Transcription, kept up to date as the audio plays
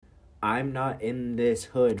I'm not in this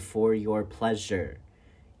hood for your pleasure.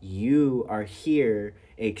 You are here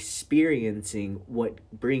experiencing what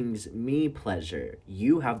brings me pleasure.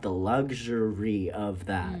 You have the luxury of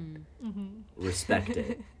that. Respect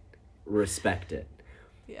it. Respect it.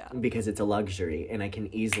 Yeah. Because it's a luxury, and I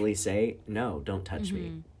can easily say, no, don't touch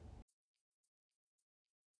me.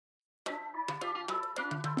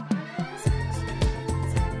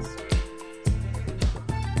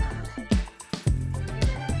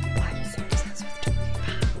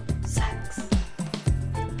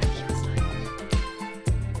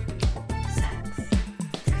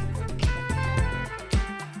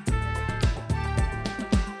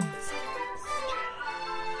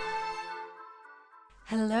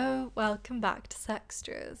 Hello, welcome back to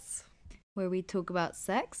Sextras, where we talk about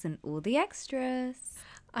sex and all the extras.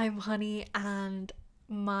 I'm Honey, and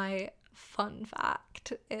my fun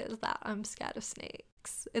fact is that I'm scared of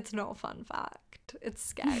snakes. It's not a fun fact. It's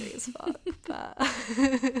scary as fuck, but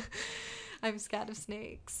I'm scared of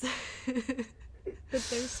snakes. But they're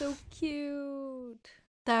so cute.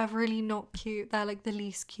 They're really not cute. They're like the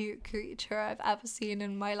least cute creature I've ever seen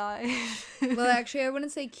in my life. Well, actually, I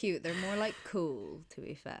wouldn't say cute. They're more like cool, to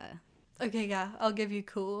be fair. Okay, yeah, I'll give you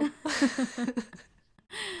cool.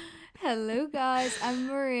 Hello, guys. I'm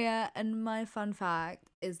Maria, and my fun fact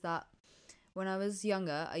is that when I was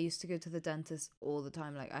younger, I used to go to the dentist all the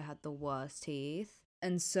time. Like, I had the worst teeth.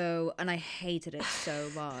 And I hated it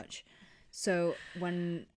so much. So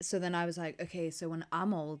then I was like, okay, so when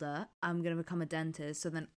I'm older, I'm going to become a dentist. So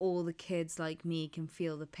then all the kids like me can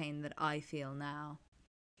feel the pain that I feel now.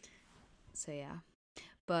 So yeah.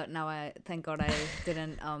 But now thank God I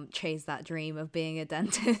didn't chase that dream of being a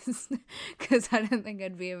dentist, because I don't think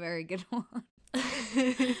I'd be a very good one.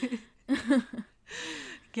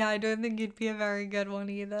 Yeah, I don't think you'd be a very good one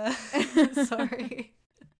either. Sorry.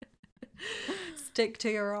 Stick to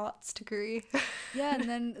your arts degree. Yeah, and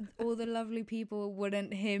then all the lovely people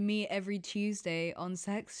wouldn't hear me every Tuesday on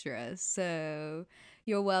Sextras. So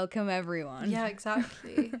you're welcome, everyone. Yeah,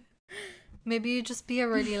 exactly. Maybe you just be a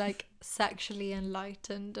really like sexually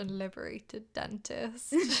enlightened and liberated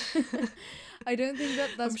dentist. I don't think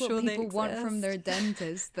that's what people want from their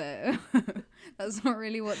dentist, though. That's not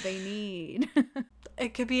really what they need.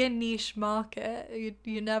 It could be a niche market.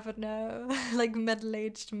 You never know. Like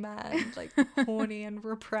middle-aged men, like horny and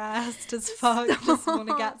repressed as fuck, just want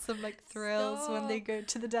to get some like thrills when they go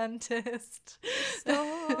to the dentist.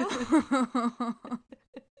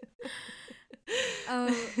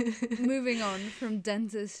 Moving on from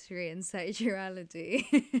dentistry and sexuality,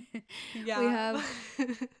 yeah. We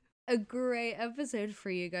have a great episode for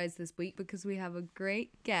you guys this week because we have a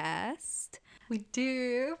great guest. We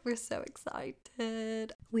do. We're so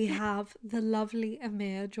excited. We have the lovely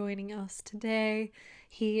Amir joining us today.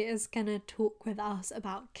 He is going to talk with us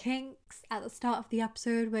about kinks. At the start of the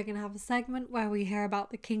episode, we're going to have a segment where we hear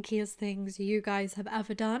about the kinkiest things you guys have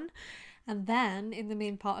ever done. And then in the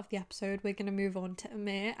main part of the episode, we're going to move on to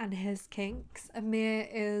Amir and his kinks. Amir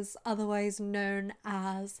is otherwise known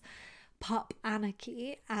as Pup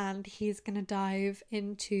Anarchy, and he's going to dive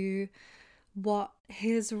into what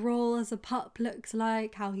his role as a pup looks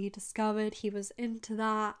like, how he discovered he was into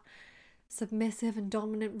that, submissive and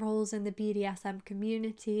dominant roles in the BDSM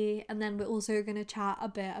community, and then we're also going to chat a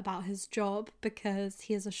bit about his job because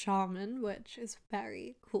he is a shaman, which is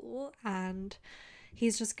very cool, and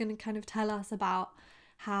he's just going to kind of tell us about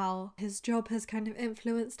how his job has kind of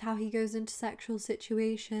influenced how he goes into sexual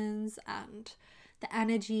situations and the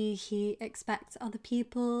energy he expects other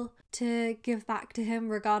people to give back to him,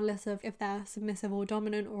 regardless of if they're submissive or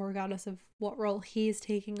dominant, or regardless of what role he's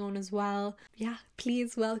taking on as well. Yeah,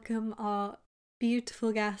 please welcome our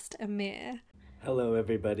beautiful guest, Amir. Hello,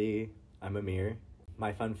 everybody. I'm Amir.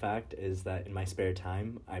 My fun fact is that in my spare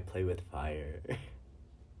time, I play with fire.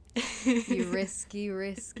 You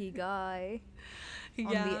risky guy. On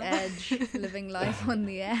the edge, living life on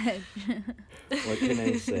the edge. What can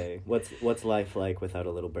I say? What's life like without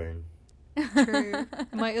a little burn? True.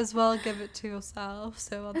 Might as well give it to yourself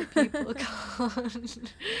so other people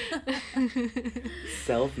can't.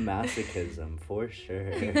 Self-masochism, for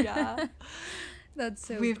sure. Yeah. That's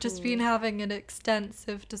so We've cool. just been having an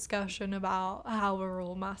extensive discussion about how we're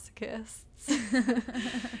all masochists.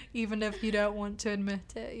 Even if you don't want to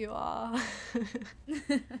admit it, you are.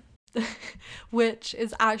 Which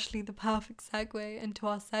is actually the perfect segue into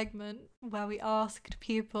our segment where we asked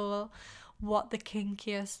people what the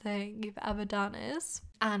kinkiest thing you've ever done is.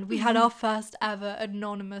 And we had our first ever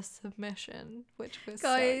anonymous submission, which was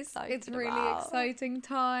Guys, so excited it's really about. exciting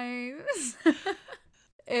times.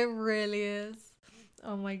 It really is.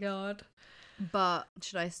 Oh my god. But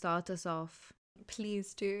should I start us off?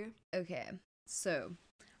 Please do. Okay, so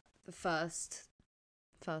the first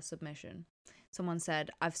submission. Someone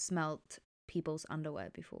said, I've smelt people's underwear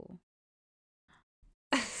before.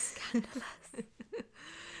 Scandalous.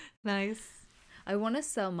 Nice. I want to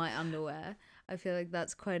sell my underwear. I feel like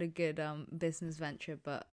that's quite a good business venture,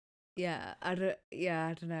 but I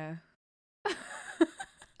don't know.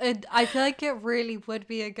 I feel like it really would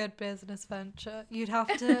be a good business venture. You'd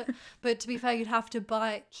have to, but to be fair, you'd have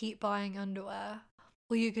to keep buying underwear.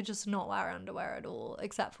 Or you could just not wear underwear at all,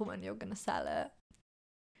 except for when you're going to sell it.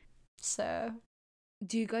 So.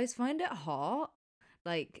 Do you guys find it hot?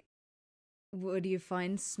 Like, would you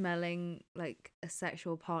find smelling like a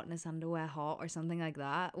sexual partner's underwear hot or something like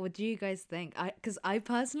that? What do you guys think? Because I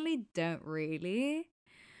personally don't really.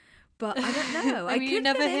 But I don't know. I mean, you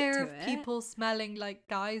never hear of people smelling like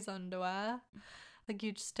guys' underwear. Like,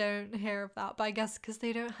 you just don't hear of that. But I guess because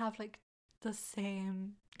they don't have like the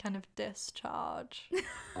same kind of discharge.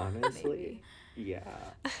 Honestly, yeah,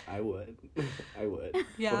 I would. I would.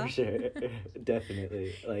 Yeah. For sure.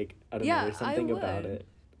 Definitely. Like, I don't know. There's something about it.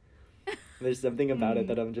 There's something about it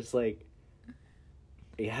that I'm just like,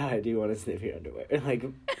 yeah, I do want to sniff your underwear. Like,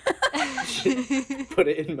 put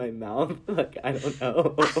it in my mouth. Like, I don't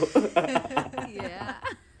know. Yeah.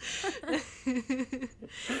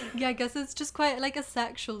 Yeah, I guess it's just quite like a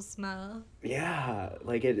sexual smell. Yeah,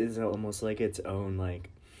 like it is almost like its own like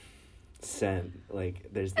scent.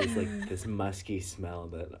 Like there's this like this musky smell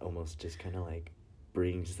that almost just kind of like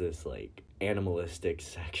brings this like animalistic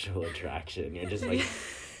sexual attraction. You're just like,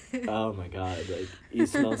 oh my god, like you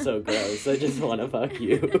smell so gross. I just want to fuck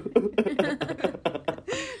you.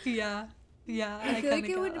 Yeah. I feel like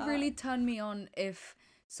it would really turn me on if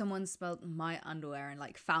someone smelled my underwear and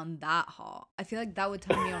like found that hot. I feel like that would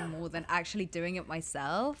turn me on more than actually doing it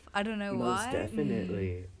myself. I don't know why. Most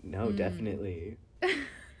definitely. No, definitely.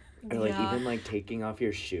 Or like even like taking off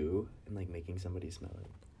your shoe and like making somebody smell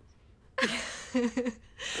it.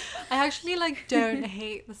 I actually like don't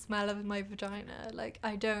hate the smell of my vagina. Like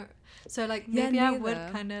I don't. So like maybe I would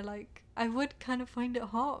kind of find it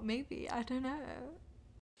hot. Maybe, I don't know.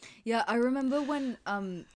 Yeah, I remember when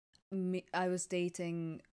I was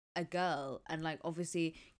dating a girl, and like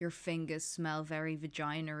obviously your fingers smell very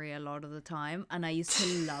vagina-y a lot of the time, and I used to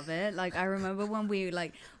love it. Like I remember when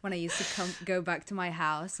I used to go back to my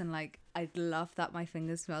house, and like I'd love that my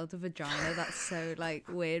fingers smelled of vagina. That's so like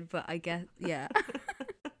weird, but I guess yeah.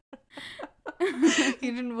 You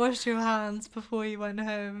didn't wash your hands before you went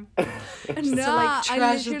home. No,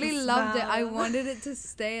 I literally loved it. I wanted it to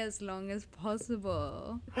stay as long as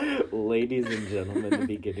possible. Ladies and gentlemen, the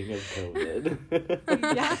beginning of COVID.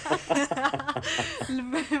 Yeah.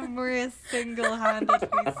 Maria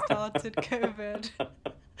single-handedly started COVID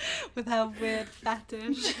with her weird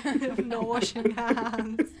fetish of not washing her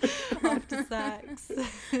hands after sex.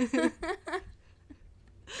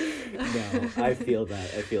 No, I feel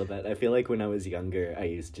that. I feel like when I was younger, I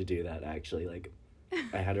used to do that, actually. Like,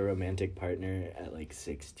 I had a romantic partner at, like,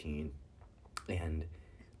 16, and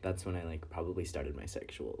that's when I, like, probably started my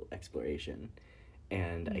sexual exploration.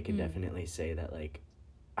 And I can definitely say that, like,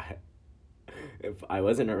 if I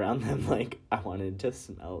wasn't around them, like, I wanted to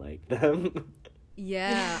smell like them.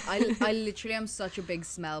 Yeah, I literally am such a big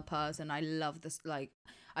smell person. I love this, like,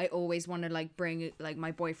 I always want to like bring like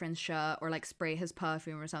my boyfriend's shirt or like spray his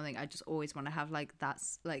perfume or something. I just always want to have like that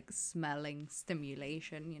like smelling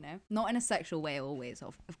stimulation, you know, not in a sexual way always,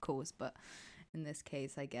 of course, but in this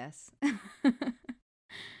case, I guess.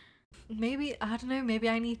 Maybe, I don't know, maybe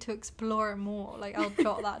I need to explore it more. Like, I'll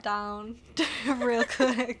jot that down real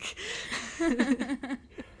quick.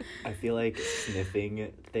 I feel like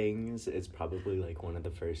sniffing things is probably like one of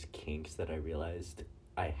the first kinks that I realized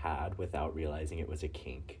I had without realizing it was a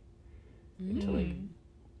kink until like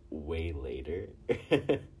way later.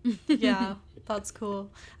 Yeah, that's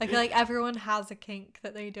cool. I feel like everyone has a kink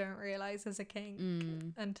that they don't realize is a kink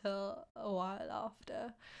until a while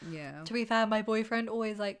after. Yeah. To be fair, my boyfriend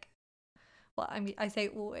always like, well, I mean, I say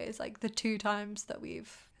always, like the 2 times that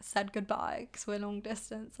we've said goodbye because we're long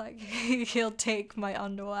distance, like he'll take my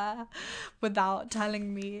underwear without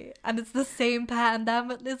telling me, and it's the same pair, and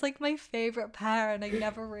then it's like my favorite pair, and I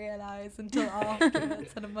never realize until afterwards,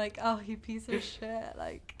 and I'm like, oh, you piece of shit,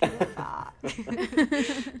 like give it back.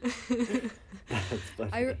 That's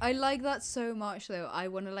funny. I like that so much though. I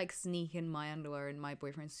want to like sneak in my underwear in my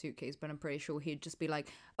boyfriend's suitcase, but I'm pretty sure he'd just be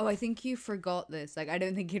like, oh, I think you forgot this. Like I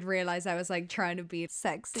don't think he'd realize I was like trying to be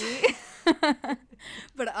sexy.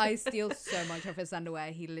 But I steal so much of his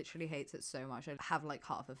underwear. He literally hates it so much. I have like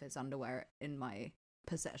half of his underwear in my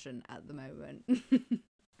possession at the moment.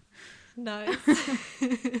 Nice.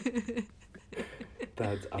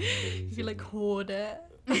 That's amazing. You like hoard it.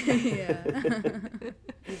 Yeah.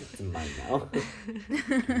 It's mine now.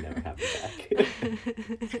 Can never have it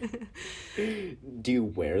back. Do you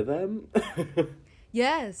wear them?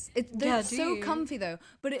 Yes, they're do so you? comfy though.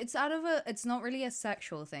 But it's it's not really a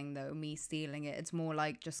sexual thing though, me stealing it. It's more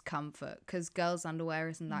like just comfort, because girls' underwear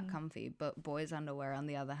isn't that comfy, but boys' underwear on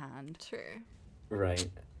the other hand. True. Right.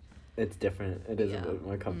 It's different. It is a Yeah. bit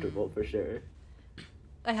more comfortable for sure.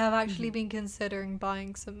 I have actually been considering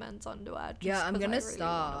buying some men's underwear. Just Yeah, I'm 'cause gonna I really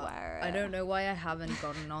start. wanna wear I it. don't know why I haven't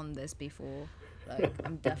gotten on this before. Like,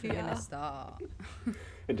 I'm definitely Yeah. gonna start.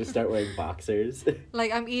 And just start wearing boxers.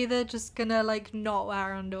 Like, I'm either just gonna like not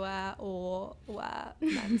wear underwear or wear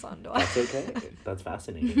men's underwear. That's okay. That's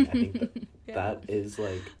fascinating. I think that Yeah. that is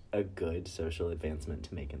like a good social advancement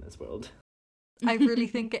to make in this world. I really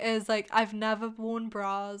think it is. Like, I've never worn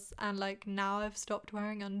bras, and like now I've stopped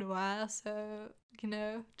wearing underwear, so you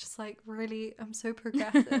know, just like really, I'm so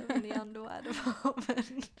progressive in the underwear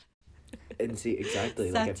department. And see,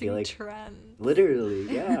 exactly, like I feel like trend.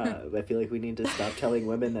 literally, yeah. I feel like we need to stop telling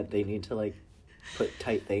women that they need to like put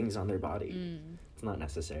tight things on their body. It's not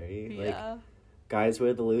necessary. Yeah. Like, guys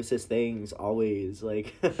wear the loosest things always.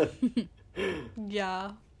 Like,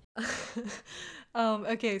 Yeah.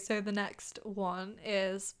 Okay, so the next one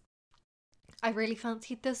is, I really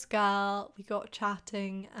fancied this girl. We got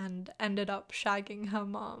chatting and ended up shagging her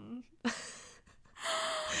mum.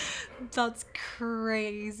 That's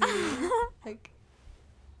crazy. Like,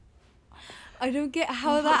 I don't get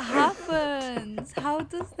how that happens. How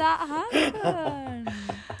does that happen?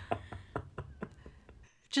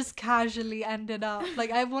 just casually ended up.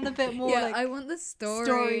 Like, I want a bit more Yeah, like I want the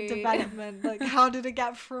story development. Like, how did it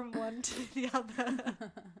get from one to the other?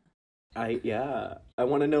 I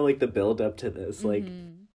want to know like the build up to this. Like,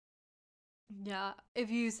 Yeah, if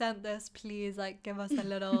you sent this, please like give us a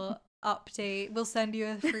little update. We'll send you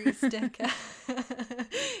a free sticker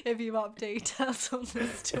if you update us on the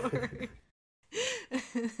story.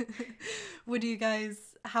 Would you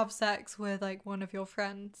guys have sex with like one of your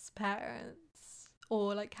friends' parents,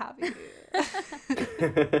 or like have you?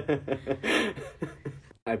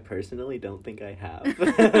 I personally don't think I have.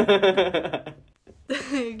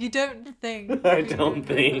 You don't think? I don't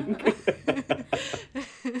think.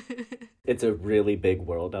 It's a really big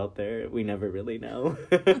world out there. We never really know.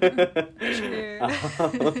 True.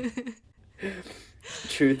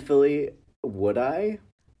 Truthfully, would I?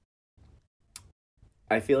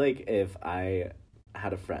 I feel like if I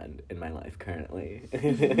had a friend in my life currently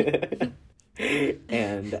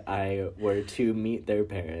and I were to meet their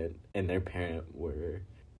parent and their parent were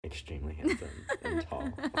extremely handsome and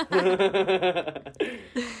tall,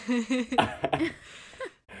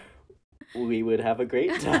 we would have a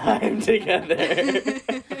great time together.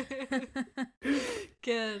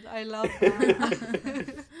 Good, I love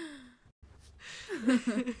that.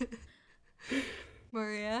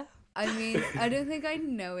 Maria? I mean, I don't think I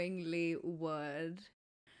knowingly would.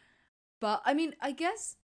 But, I mean, I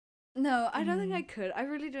guess... No, I don't think I could. I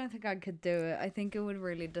really don't think I could do it. I think it would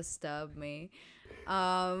really disturb me.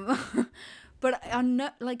 But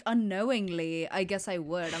unknowingly, I guess I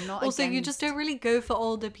would. I'm not Also, against... you just don't really go for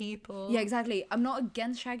older people. Yeah, exactly. I'm not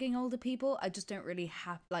against shagging older people. I just don't really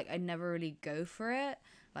I never really go for it.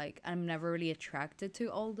 Like, I'm never really attracted to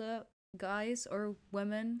older guys or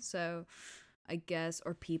women, so I guess,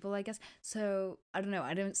 or people, I guess. So, I don't know.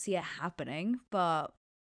 I don't see it happening, but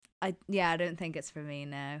I don't think it's for me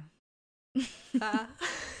now.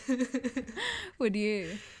 Would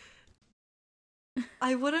you?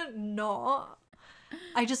 I wouldn't not.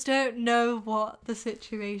 I just don't know what the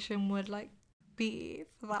situation would like be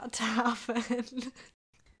for that to happen.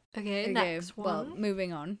 Okay, next one. Well,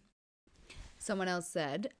 moving on. Someone else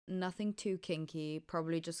said, nothing too kinky,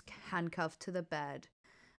 probably just handcuffed to the bed.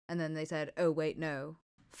 And then they said, oh, wait, no,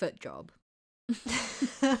 foot job.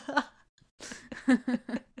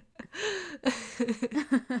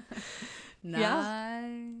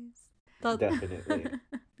 Nice. Definitely.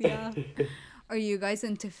 Yeah. Are you guys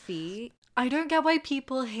into feet? I don't get why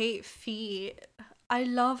people hate feet. I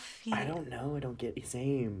love feet. I don't know. I don't get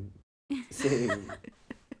same.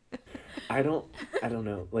 I don't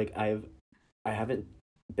know. Like I haven't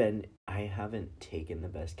taken the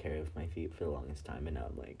best care of my feet for the longest time, and now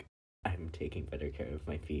I'm taking better care of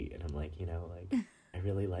my feet, and I'm like, I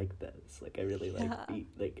really like this. Like I really like feet.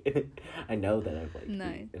 Like I know that I've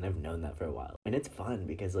feet, and I've known that for a while. And it's fun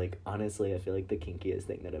because honestly, I feel like the kinkiest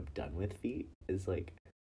thing that I've done with feet is I've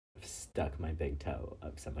stuck my big toe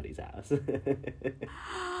up somebody's ass.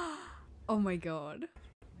 Oh my god.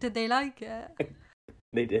 Did they like it?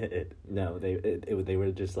 They did. No, they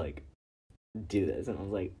were just do this, and I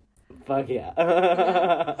was like, Fuck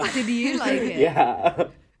yeah. Did you like it? Yeah.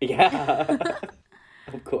 Yeah.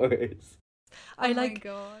 Of course. I Oh my like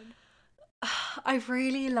god. I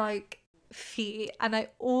really like feet, and I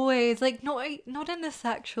always like not in a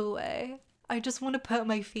sexual way. I just want to put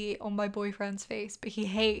my feet on my boyfriend's face, but he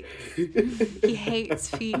hates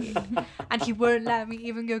feet, and he won't let me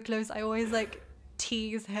even go close. I always like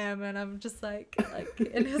tease him, and I'm just like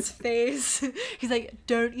in his face. He's like,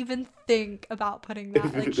 don't even think about putting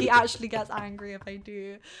that. Like, he actually gets angry if I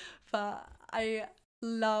do, but I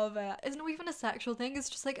love it. It's not even a sexual thing, it's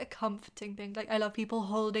just like a comforting thing. Like, I love people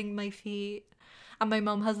holding my feet. And my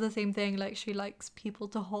mum has the same thing, like she likes people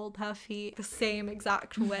to hold her feet the same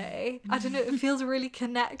exact way. I don't know, it feels really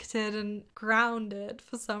connected and grounded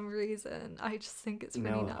for some reason. I just think it's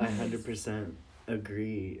really nice. I 100%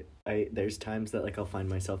 agree. There's times that like I'll find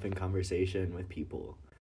myself in conversation with people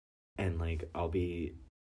and like I'll be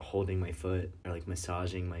holding my foot or like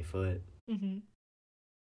massaging my foot. Mm-hmm.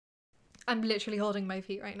 I'm literally holding my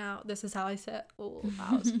feet right now. This is how I sit all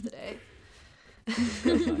hours of the day.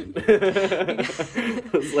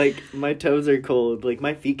 It's like my toes are cold. Like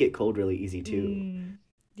my feet get cold really easy too.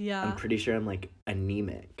 Yeah. I'm pretty sure I'm like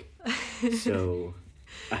anemic. So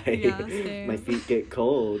same. my feet get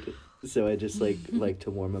cold. So I just like to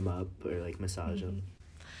warm them up or like massage them.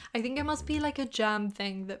 I think it must be like a germ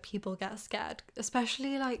thing that people get scared,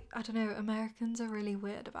 especially like, I don't know, Americans are really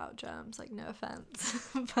weird about germs, like no offense.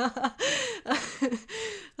 But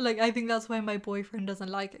like I think that's why my boyfriend doesn't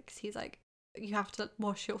like it, because he's like, you have to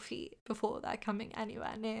wash your feet before they're coming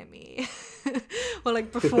anywhere near me. Or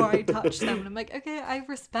like before I touch them. And I'm like, okay, I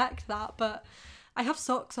respect that, but I have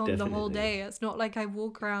socks on the whole day. It's not like I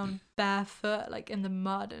walk around barefoot like in the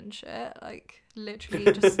mud and shit. Like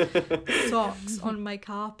literally just socks on my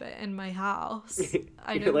carpet in my house.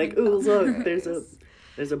 You're like, ooh, look, there's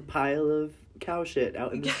a pile of cow shit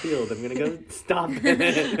out in the field. I'm gonna go stomp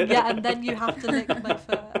it. Yeah, and then you have to lick my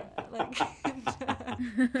foot. Like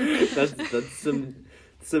that's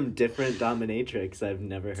some different dominatrix I've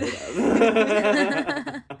never heard of.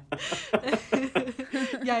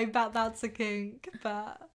 Yeah, I bet that's a kink,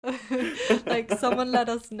 but like someone let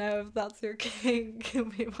us know if that's your kink.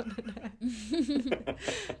 We want to know.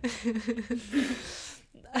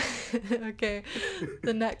 Okay,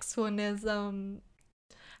 the next one is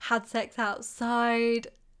had sex outside,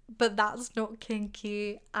 but that's not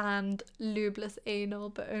kinky, and lubeless anal,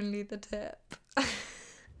 but only the tip.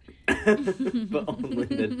 But only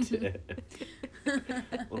the tip.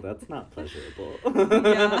 Well, that's not pleasurable.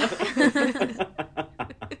 Yeah.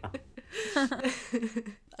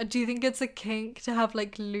 Do you think it's a kink to have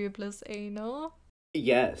like lubeless anal?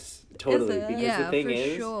 Yes, totally. Because yeah, the thing for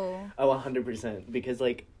is, sure. 100%. Because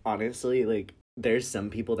like honestly, like there's some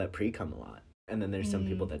people that pre-cum a lot, and then there's some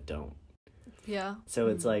people that don't. Yeah. So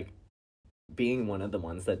it's like being one of the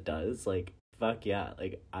ones that does, like, fuck yeah,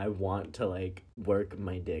 like I want to like work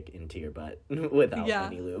my dick into your butt without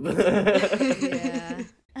any lube. Yeah.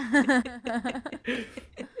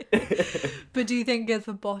 But do you think it's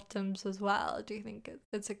for bottoms as well? Do you think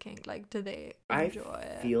it's a kink? Like, do they enjoy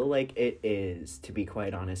it? I feel like it is, to be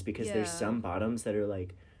quite honest, because there's some bottoms that are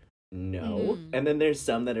like, no, and then there's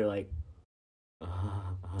some that are like,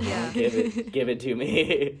 give it to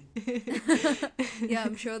me. Yeah,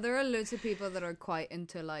 I'm sure there are loads of people that are quite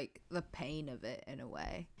into like the pain of it in a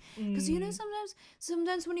way, because you know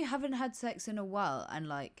sometimes when you haven't had sex in a while and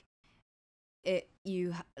like it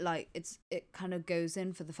kind of goes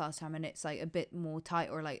in for the first time and it's like a bit more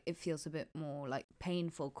tight, or like it feels a bit more like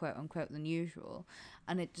painful, quote unquote, than usual,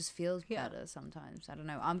 and it just feels better sometimes. I don't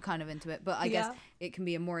know, I'm kind of into it, but I guess it can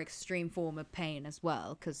be a more extreme form of pain as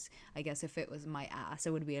well, because I guess if it was my ass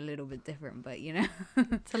it would be a little bit different, but you know.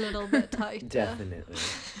 It's a little bit tighter. Definitely.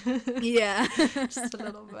 Yeah. Just a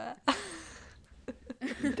little bit.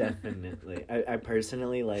 Definitely. I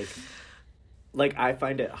personally like I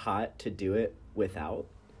find it hot to do it without,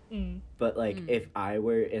 but like if I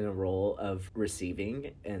were in a role of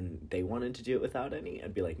receiving and they wanted to do it without any,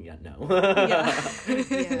 I'd be like, yeah, no.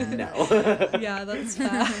 No. Yeah, that's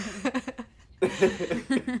fair.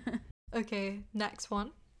 Okay, next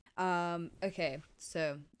one. Okay,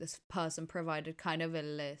 so this person provided kind of a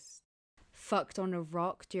list. Fucked on a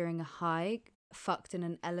rock during a hike. Fucked in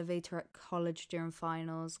an elevator at college during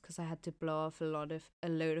finals because I had to blow off a load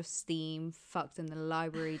of steam. Fucked in the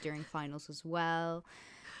library during finals as well.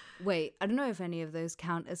 Wait, I don't know if any of those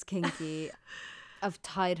count as kinky. I've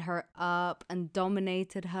tied her up and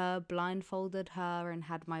dominated her, blindfolded her, and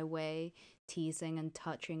had my way, teasing and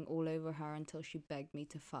touching all over her until she begged me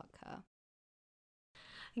to fuck her.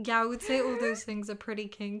 Yeah, I would say all those things are pretty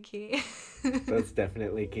kinky. That's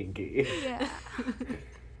definitely kinky. Yeah.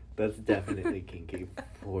 That's definitely kinky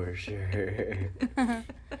for sure.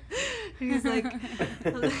 He's like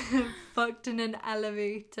fucked in an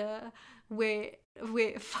elevator. Wait,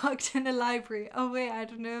 fucked in a library. Oh wait, I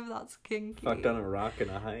don't know if that's kinky. Fucked on a rock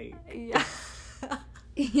in a hike. Yeah.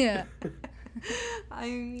 Yeah. I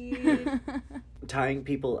mean, Tying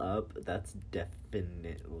people up, that's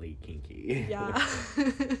definitely kinky. yeah.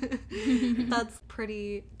 That's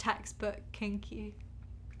pretty textbook kinkiness.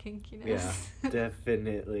 Yeah,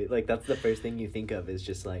 definitely. Like, that's the first thing you think of is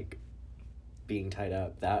just, like, being tied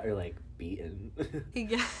up. That or, like, beaten.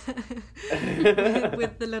 Yeah.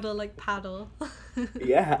 with the little, like, paddle.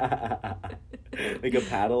 Yeah. Like a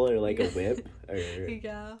paddle or, like, a whip or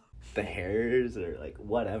Yeah. the hairs or, like,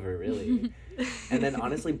 whatever, really. And then,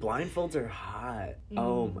 honestly, blindfolds are hot.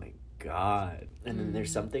 Oh, my God. And then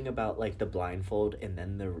there's something about, like, the blindfold and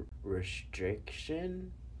then the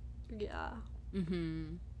restriction. Yeah.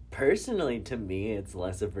 Mm-hmm. Personally, to me, it's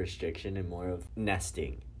less of restriction and more of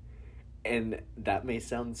nesting. And that may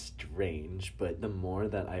sound strange, but the more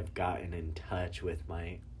that I've gotten in touch with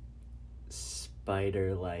my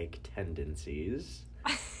spider-like tendencies,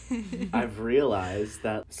 I've realized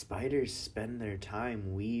that spiders spend their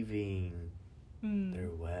time weaving their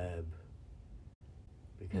web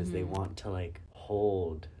because they want to, like,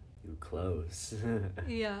 hold you close.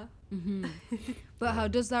 Yeah. Mm-hmm. But how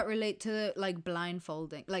does that relate to, like,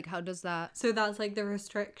 blindfolding? Like, how does that... So that's like the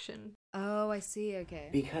restriction. Oh, I see. Okay.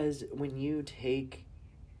 Because when you take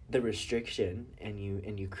the restriction and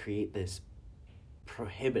you create this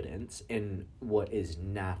prohibitance in what is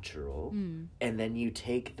natural, and then you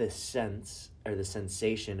take the sense or the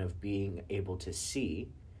sensation of being able to see,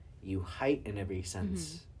 you heighten every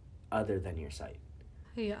sense other than your sight.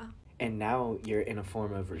 Yeah. And now you're in a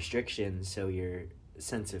form of restriction, so your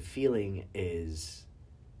sense of feeling is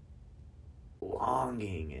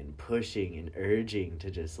longing and pushing and urging to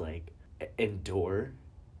just, like, endure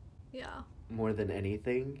Yeah. more than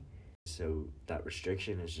anything. So that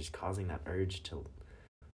restriction is just causing that urge to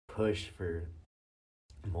push for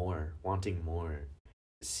more, wanting more,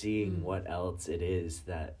 seeing what else it is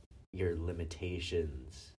that your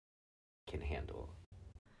limitations can handle.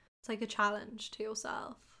 It's like a challenge to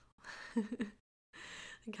yourself.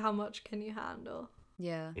 Like, how much can you handle?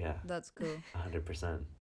 Yeah. Yeah. That's cool. 100%.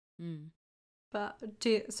 But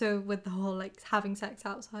so with the whole, like, having sex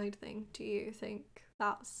outside thing, do you think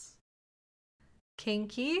that's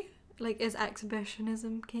kinky? Like, is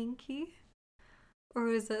exhibitionism kinky? Or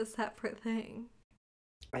is it a separate thing?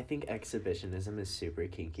 I think exhibitionism is super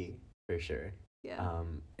kinky, for sure. Yeah.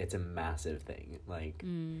 It's a massive thing. Like,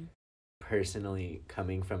 personally,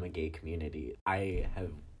 coming from a gay community, I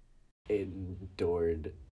have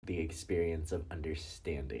endured the experience of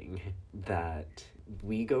understanding that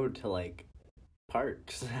we go to, like,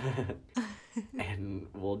 parks and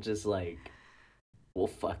we'll just, like, we'll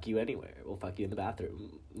fuck you anywhere. We'll fuck you in the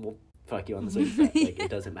bathroom. We'll fuck you on the swing set. Like, it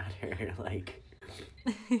doesn't matter. Like,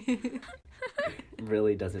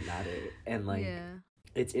 really doesn't matter. And, like,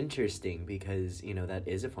 it's interesting because, you know, that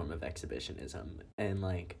is a form of exhibitionism. And,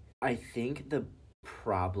 like, I think the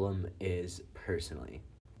problem is, personally,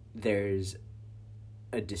 there's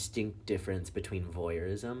a distinct difference between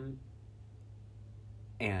voyeurism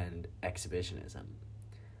and exhibitionism.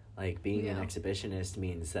 Like, being an exhibitionist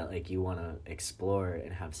means that, like, you want to explore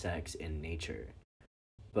and have sex in nature.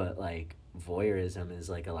 But, like, voyeurism is,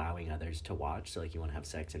 like, allowing others to watch. So, like, you want to have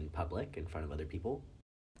sex in public in front of other people.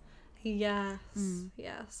 Yes.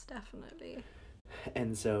 Yes, definitely.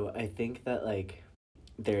 And so I think that, like,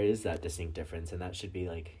 there is that distinct difference, and that should be,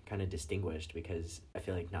 like, kind of distinguished, because I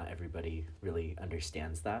feel like not everybody really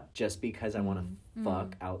understands that. Just because I want to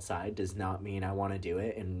fuck outside does not mean I want to do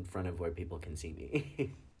it in front of where people can see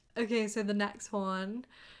me. Okay, so the next one,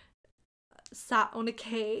 sat on a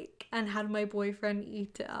cake and had my boyfriend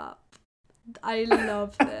eat it up. I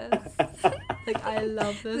love this. Like, I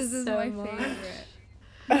love this is so my much.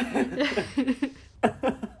 favorite.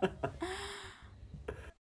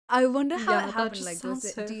 I wonder how it happened. just Like,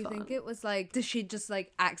 sounds so do you fun. think it was like, did she just,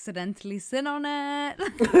 like, accidentally sit on it?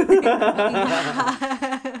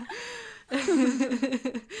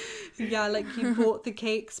 Yeah, like, you bought the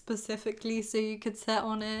cake specifically so you could sit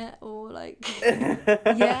on it, or, like...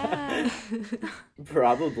 Yeah.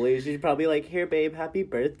 Probably. She's probably like, here, babe, happy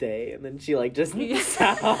birthday. And then she, like, just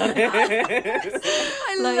sat on it.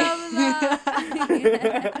 I love that.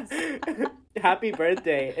 Yes. Happy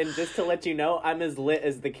birthday. And just to let you know, I'm as lit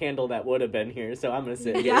as the candle that would have been here, so I'm gonna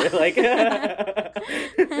sit Yeah. here. Like...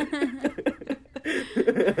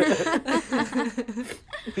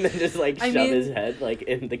 And then just, like, shove his head, like,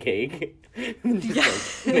 in the cake. And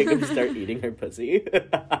just, like, make him start eating her pussy.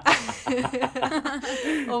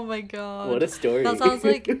 Oh my god. What a story. That sounds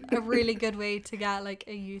like a really good way to get like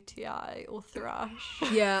a UTI or thrush.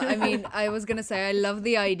 Yeah, I mean, I was gonna say I love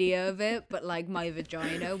the idea of it, but like my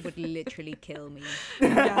vagina would literally kill me.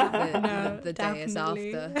 Yeah, The days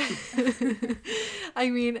after. I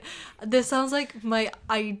mean, this sounds like my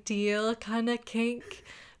ideal kind of kink,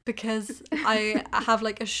 because I have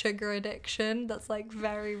like a sugar addiction that's like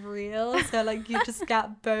very real. So like you just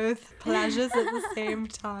get both pleasures at the same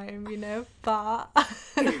time, you know? But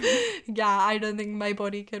yeah, I don't think my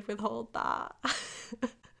body could withhold that.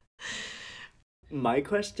 My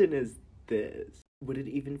question is this. Would it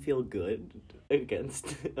even feel good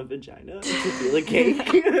against a vagina to feel a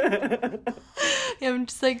cake? Yeah, I'm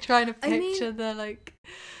just like trying to picture the like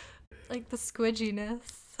the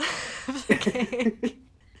squidginess of the cake.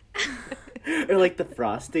 Or like the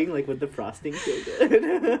frosting, like would the frosting feel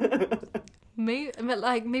good? Maybe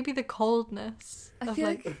the coldness of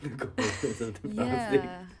like The coldness of the frosting.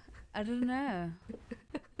 Yeah, I don't know.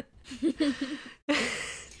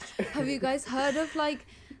 Have you guys heard of like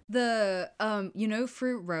the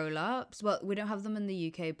fruit roll-ups? Well, we don't have them in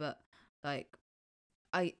the UK, but like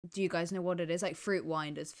do you guys know what it is? Like fruit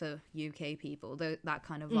winders for UK people, that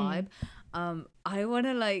kind of vibe. I want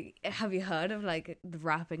to like, have you heard of like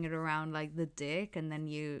wrapping it around like the dick and then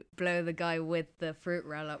you blow the guy with the fruit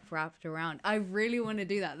roll-up wrapped around? I really want to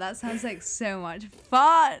do that. That sounds like so much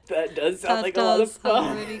fun. That does sound like a lot of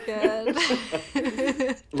fun. Really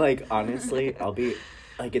good. Like honestly, I'll be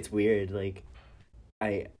like, it's weird. Like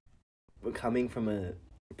coming from a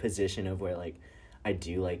position of where like I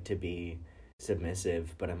do like to be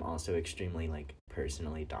submissive, but I'm also extremely like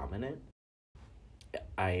personally dominant.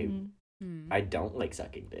 I don't like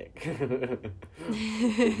sucking dick.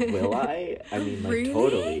 Will I? I mean, like, Really?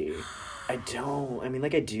 totally. I don't. I mean,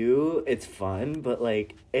 like, I do. It's fun, but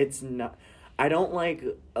like it's not. I don't like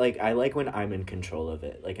I like when I'm in control of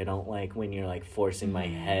it. Like I don't like when you're like forcing my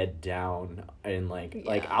head down and like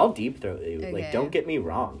I'll deep throat you. Okay. Like don't get me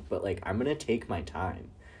wrong, but like I'm gonna take my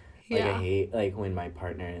time. Like Yeah. I hate like when my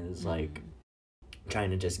partner is like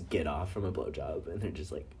trying to just get off from a blowjob and they're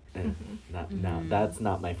just like no, that's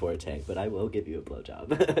not my forte, but I will give you a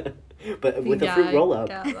blowjob. But with a fruit roll up,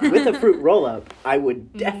 with a fruit roll up, I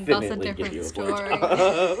would definitely give you a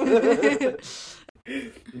blowjob.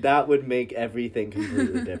 That would make everything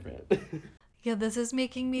completely different. Yeah, this is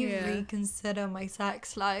making me reconsider my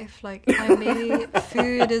sex life. Like, maybe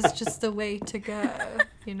food is just the way to go,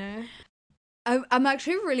 you know? I'm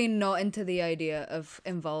actually really not into the idea of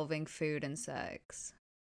involving food and sex.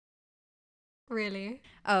 Really?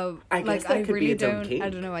 I guess that could be its own kink. I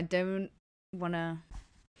don't know. I don't want to.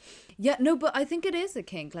 Yeah, no, but I think it is a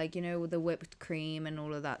kink, like, you know, with the whipped cream and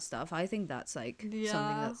all of that stuff. I think that's like something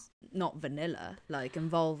that's not vanilla, like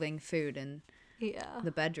involving food in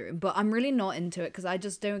the bedroom. But I'm really not into it because I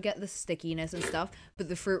just don't get the stickiness and stuff. But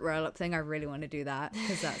the fruit roll-up thing, I really want to do that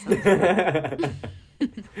because that sounds fun.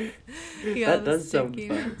 That does sound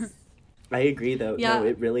fun. I agree, though. Yeah, no,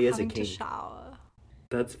 it really is a having kink. to shower.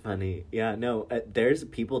 That's funny. Yeah, no, there's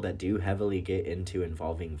people that do heavily get into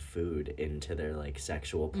involving food into their like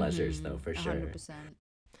sexual pleasures, though, for sure. 100%.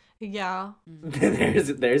 Yeah.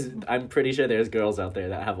 there's I'm pretty sure there's girls out there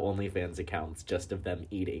that have OnlyFans accounts just of them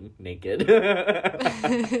eating naked.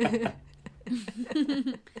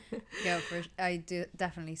 Yeah, I do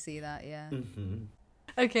definitely see that. Yeah. Mm-hmm.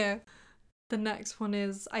 Okay. The next one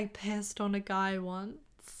is I pissed on a guy once.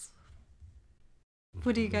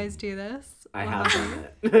 Would you guys do this? I have done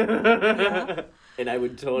it. And I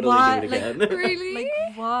would totally do it again. Like, really? Like,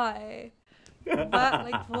 why?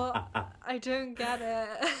 Like, what? I don't get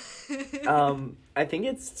it. I think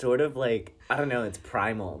it's sort of like, I don't know, it's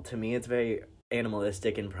primal. To me, it's very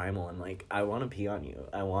animalistic and primal, and like, I want to pee on you.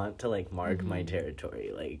 I want to like mark my territory.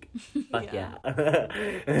 Like, fuck yeah.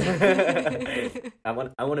 I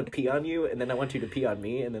want to pee on you, and then I want you to pee on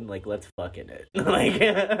me, and then like, let's fuck in it. Like,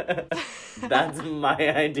 that's my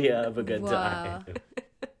idea of a good time.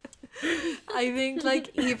 I think, like,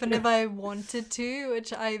 even if I wanted to,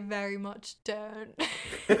 which I very much don't,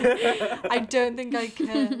 I don't think I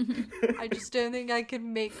could. I just don't think I could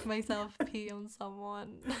make myself pee on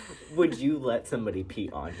someone. Would you let somebody pee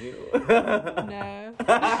on you? No.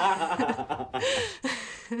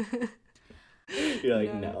 You're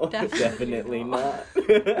like, no, definitely not.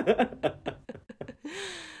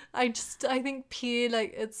 I think pee,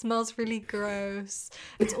 like, it smells really gross.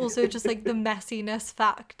 It's also just like the messiness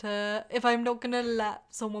factor. If I'm not gonna let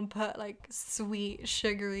someone put like sweet,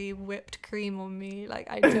 sugary whipped cream on me,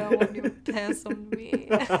 like, I don't want you to piss on me.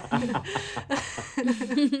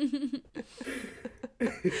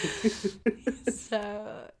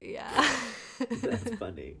 So yeah. That's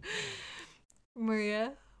funny.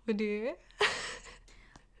 Maria, would you?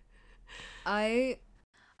 I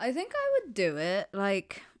think I would do it.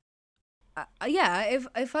 Like, yeah,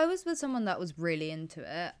 if I was with someone that was really into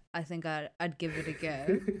it, I think I'd give it a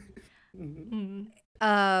go. Mm.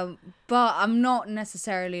 But I'm not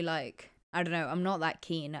necessarily like, I don't know, I'm not that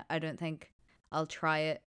keen. I don't think I'll try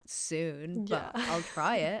it soon, but Yeah. I'll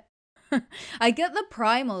try it. I get the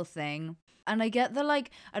primal thing, and I get the,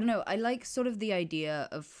 like, I don't know, I like sort of the idea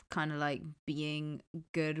of kind of like being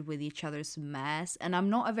good with each other's mess, and I'm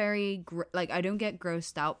not a very like, I don't get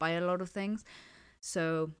grossed out by a lot of things,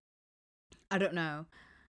 so I don't know.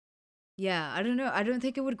 Yeah, I don't know. I don't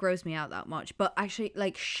think it would gross me out that much. But actually,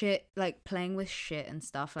 like, shit, like playing with shit and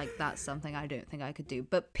stuff, like, that's something I don't think I could do.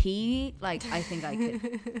 But pee, like, I think I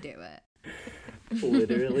could do it.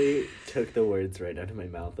 Literally took the words right out of my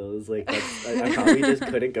mouth. I was like, I probably just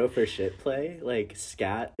couldn't go for shit play. Like,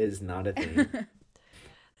 scat is not a thing.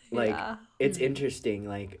 Like, Yeah. it's interesting,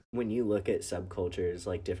 like, when you look at subcultures,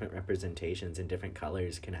 like, different representations and different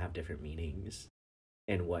colors can have different meanings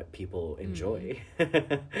and what people enjoy.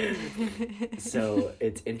 So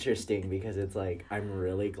it's interesting because it's like, I'm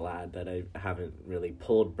really glad that I haven't really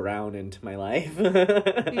pulled brown into my life.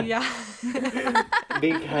 Yeah.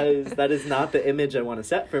 Because that is not the image I want to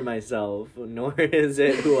set for myself, nor is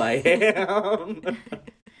it who I am.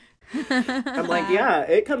 I'm like, yeah,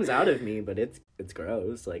 it comes out of me, but it's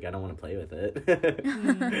gross. Like, I don't want to play with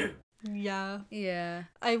it. Yeah. Yeah.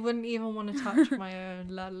 I wouldn't even want to touch my own,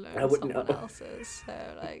 let alone someone else's. So,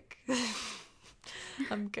 like,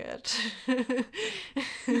 I'm good.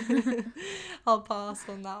 I'll pass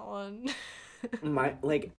on that one.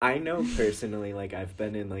 I know personally, like, I've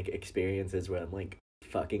been in, like, experiences where I'm, like,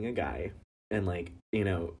 fucking a guy, and, like, you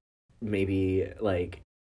know, maybe, like,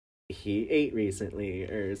 he ate recently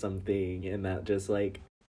or something, and that just, like,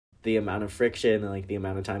 the amount of friction and, like, the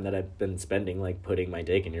amount of time that I've been spending, like, putting my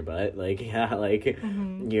dick in your butt, like, yeah, like,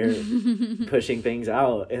 you're pushing things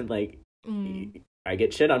out, and, like, I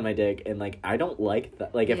get shit on my dick, and, like, I don't like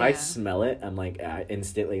that. Like, if I smell it, I'm like,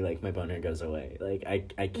 instantly, like, my boner goes away. Like,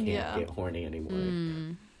 I can't get horny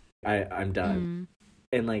anymore. I'm done.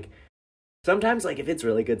 And, like, sometimes, like, if it's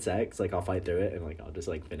really good sex, like, I'll fight through it, and, like, I'll just,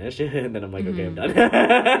 like, finish, and then I'm like, okay, I'm done.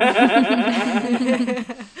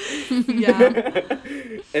 Yeah.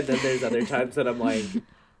 And then there's other times that I'm like,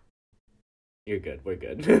 you're good, we're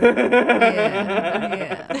good.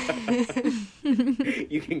 Yeah.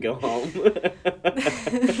 You can go home.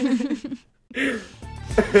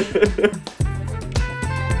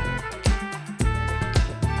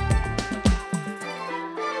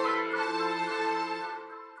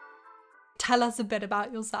 Tell us a bit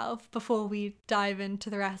about yourself before we dive into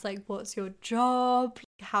the rest. Like, what's your job?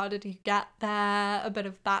 How did you get there? A bit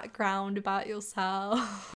of background about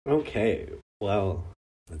yourself. Okay, well,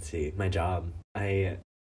 let's see. My job.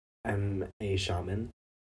 I'm a shaman.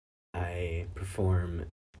 I perform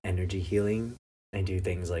energy healing. I do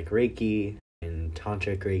things like Reiki and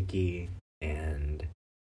Tantric Reiki and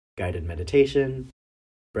guided meditation,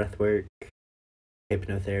 breathwork,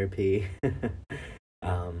 hypnotherapy.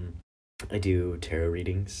 I do tarot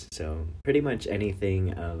readings, so pretty much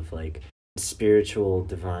anything of, like, spiritual,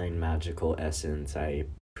 divine, magical essence I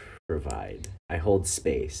provide. I hold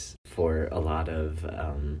space for a lot of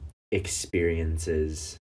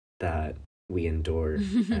experiences that we endure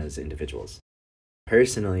as individuals.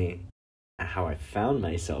 Personally, how I found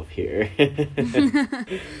myself here.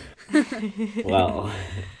 Well,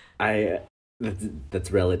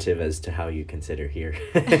 that's relative as to how you consider here.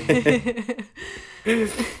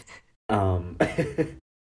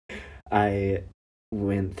 I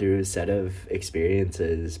went through a set of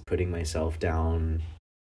experiences putting myself down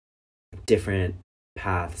different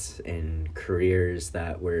paths and careers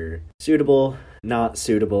that were suitable, not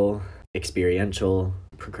suitable, experiential,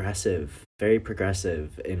 progressive, very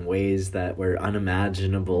progressive in ways that were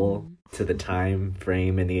unimaginable to the time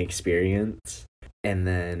frame and the experience. And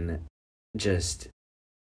then just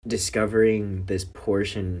discovering this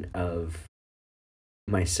portion of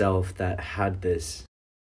myself that had this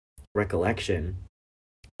recollection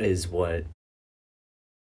is what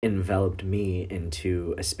enveloped me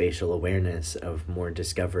into a spatial awareness of more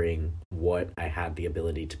discovering what I had the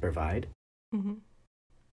ability to provide. And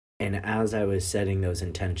as I was setting those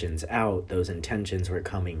intentions out, those intentions were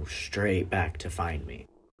coming straight back to find me.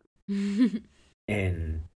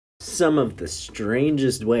 In some of the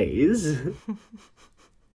strangest ways.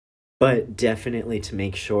 But definitely to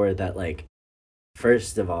make sure that, like,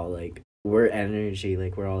 first of all, like, we're energy,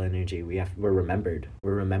 like, we're all energy. We're remembered.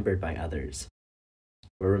 We're remembered by others.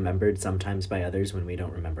 We're remembered sometimes by others when we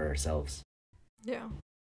don't remember ourselves. Yeah.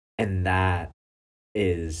 And that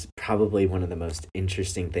is probably one of the most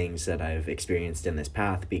interesting things that I've experienced in this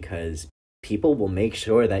path, because people will make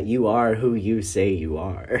sure that you are who you say you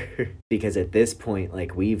are. Because at this point,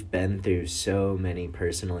 like, we've been through so many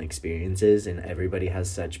personal experiences and everybody has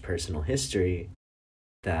such personal history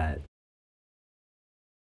that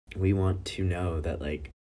we want to know that, like,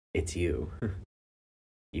 it's you.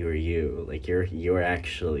 You are you. Like, you're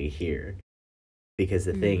actually here. Because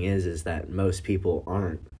the thing is that most people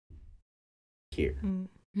aren't here.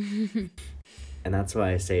 And that's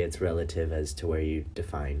why I say it's relative as to where you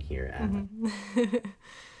define here at.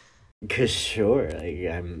 Because sure, like,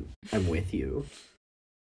 I'm with you.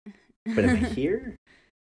 But am I here?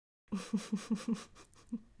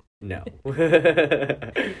 No.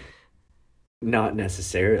 Not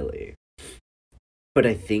necessarily. But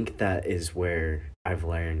I think that is where I've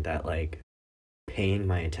learned that, like, paying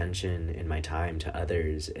my attention and my time to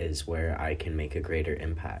others is where I can make a greater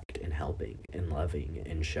impact in helping and loving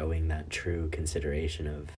and showing that true consideration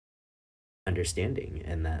of understanding,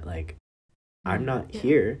 and that, like, I'm not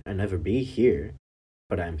here, I'll never be here,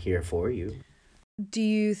 but I'm here for you. Do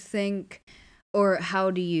you think, or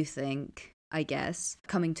how do you think, I guess,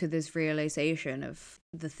 coming to this realization of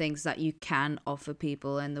the things that you can offer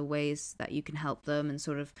people and the ways that you can help them, and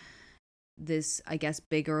sort of this, I guess,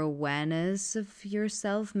 bigger awareness of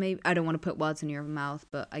yourself? Maybe, I don't want to put words in your mouth,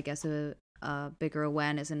 but I guess a bigger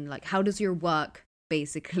awareness, and like, how does your work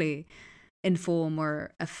basically inform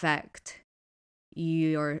or affect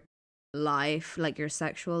your life, like your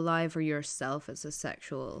sexual life or yourself as a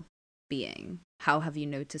sexual being? How have you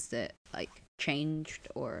noticed it, like, changed,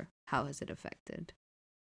 or how has it affected?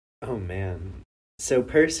 Oh man. So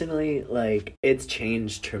personally, like, it's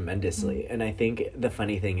changed tremendously. And I think the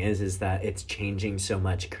funny thing is that it's changing so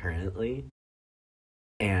much currently.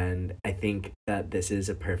 And I think that this is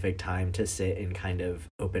a perfect time to sit and kind of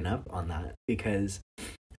open up on that, because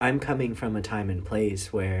I'm coming from a time and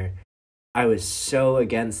place where I was so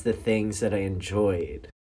against the things that I enjoyed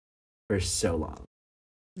for so long.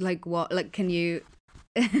 Like what? Like, can you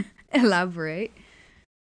elaborate?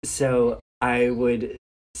 So I would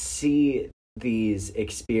see these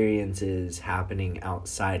experiences happening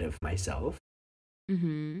outside of myself.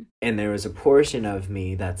 And there was a portion of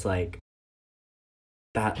me that's like,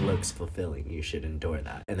 that looks fulfilling, you should endure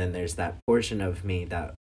that. And then there's that portion of me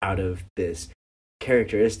that, out of this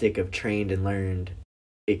characteristic of trained and learned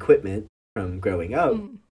equipment from growing up,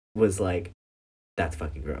 was like, that's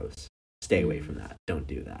fucking gross. Stay away from that. Don't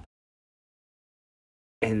do that.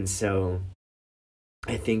 And so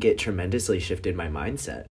I think it tremendously shifted my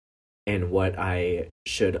mindset and what I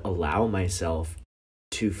should allow myself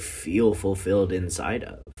to feel fulfilled inside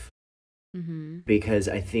of. Because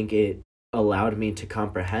I think it allowed me to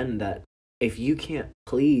comprehend that if you can't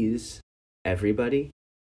please everybody,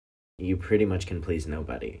 you pretty much can please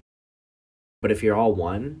nobody. But if you're all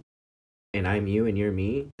one, and I'm you and you're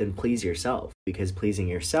me, then please yourself, because pleasing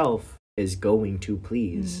yourself is going to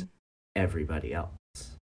please everybody else.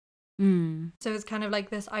 So it's kind of like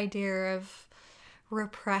this idea of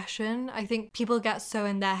repression. I think people get so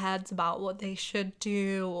in their heads about what they should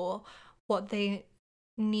do or what they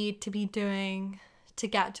need to be doing to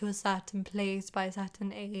get to a certain place by a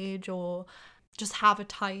certain age, or just have a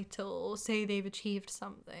title or say they've achieved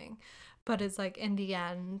something. But it's like, in the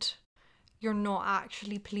end, you're not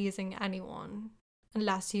actually pleasing anyone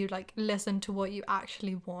unless you, like, listen to what you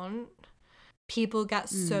actually want. People get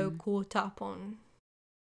so caught up on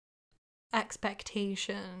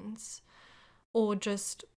expectations or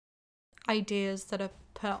just ideas that are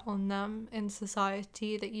put on them in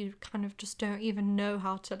society that you kind of just don't even know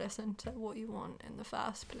how to listen to what you want in the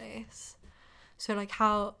first place. So, like,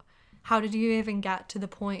 how did you even get to the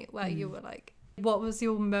point where you were like, what was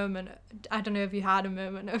your moment? I don't know if you had a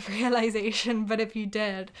moment of realization, but if you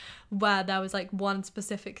did, where there was like one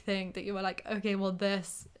specific thing that you were like, okay, well,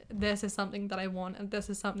 this is something that I want, and this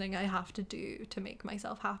is something I have to do to make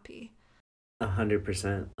myself happy.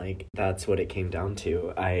 100%. Like, that's what it came down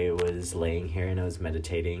to. I was laying here and I was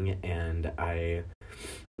meditating, and I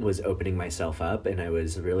was opening myself up, and I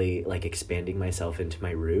was really, like, expanding myself into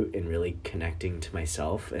my root and really connecting to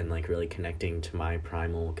myself, and, like, really connecting to my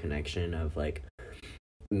primal connection of, like,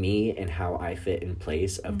 me and how I fit in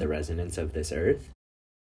place of the resonance of this earth.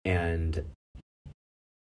 And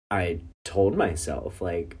I told myself,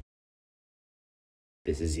 like,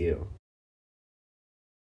 this is you.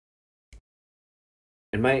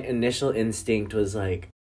 And my initial instinct was like,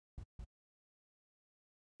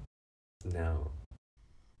 no.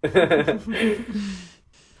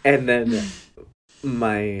 And then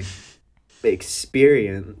my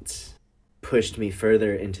experience pushed me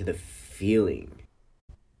further into the feeling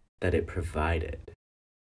that it provided.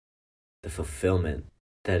 the fulfillment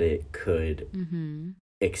that it could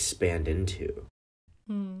expand into.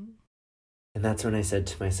 And that's when I said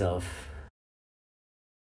to myself,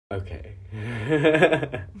 okay.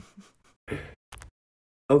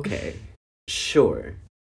 Okay, sure.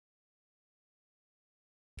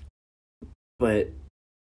 But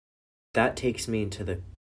that takes me into the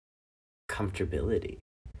comfortability,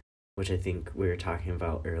 which I think we were talking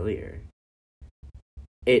about earlier.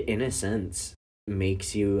 It, in a sense,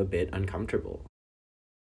 makes you a bit uncomfortable.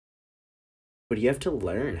 But you have to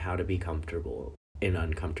learn how to be comfortable in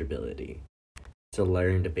uncomfortability. It's a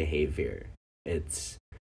learned behavior. It's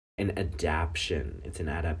an adaptation. It's an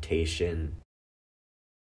adaptation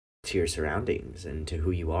to your surroundings and to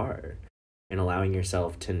who you are, and allowing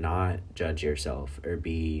yourself to not judge yourself or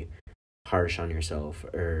be harsh on yourself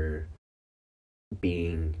or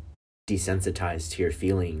being desensitized to your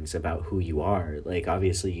feelings about who you are. Like,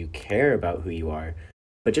 obviously you care about who you are,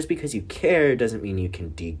 but just because you care doesn't mean you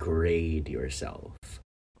can degrade yourself.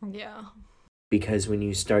 Yeah. Because when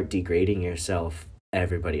you start degrading yourself,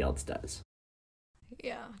 everybody else does.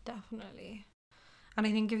 Yeah, definitely. And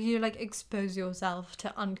I think if you like expose yourself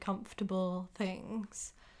to uncomfortable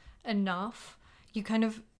things enough, you kind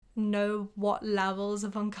of know what levels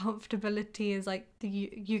of uncomfortability is like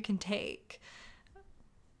you can take,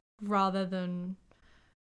 rather than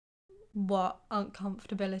what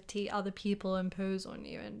uncomfortability other people impose on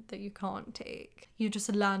you and that you can't take. You just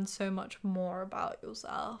learn so much more about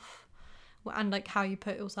yourself and like how you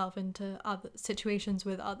put yourself into other situations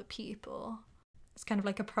with other people. It's kind of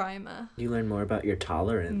like a primer. You learn more about your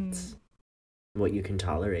tolerance, what you can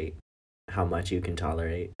tolerate, how much you can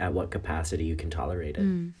tolerate, at what capacity you can tolerate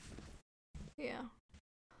it. Yeah.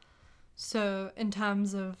 So in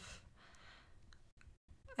terms of,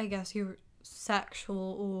 I guess, your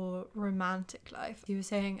sexual or romantic life, you were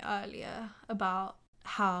saying earlier about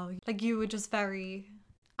how like you were just very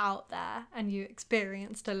out there and you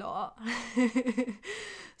experienced a lot.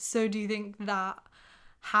 So do you think that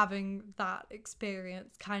having that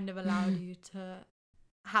experience kind of allowed you to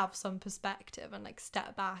have some perspective and like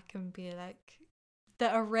step back and be like,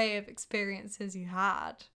 the array of experiences you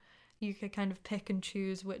had, you could kind of pick and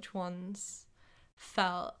choose which ones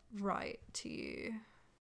felt right to you?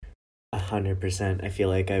 100%. I feel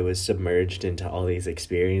like I was submerged into all these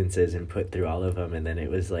experiences and put through all of them, and then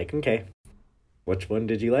it was like, okay, which one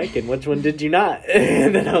did you like and which one did you not?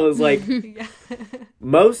 And then I was like,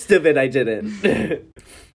 most of it I didn't.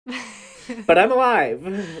 But I'm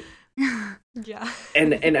alive. Yeah.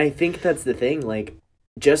 And I think that's the thing, like,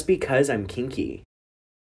 just because I'm kinky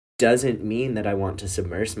doesn't mean that I want to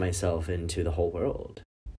submerge myself into the whole world.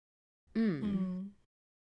 And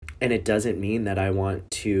it doesn't mean that I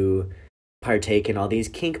want to partake in all these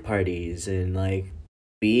kink parties and like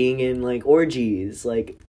being in like orgies.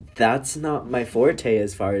 Like, that's not my forte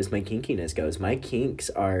as far as my kinkiness goes. My kinks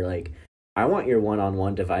are like, I want your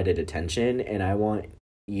one-on-one divided attention, and I want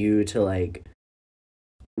you to like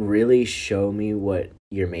really show me what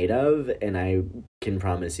you're made of, and I can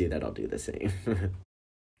promise you that I'll do the same.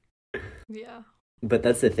 Yeah. But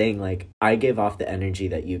that's the thing, like, I give off the energy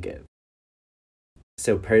that you give.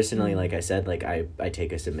 So personally, like I said, like I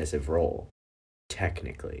take a submissive role.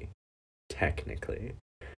 Technically.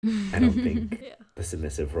 I don't think the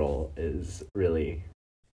submissive role is really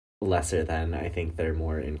lesser than. I think they're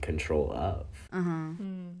more in control of.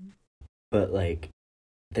 But like,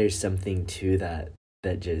 there's something to that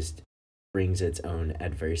just brings its own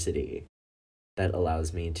adversity that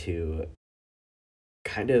allows me to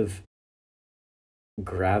kind of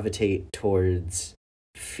gravitate towards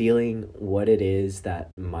feeling what it is that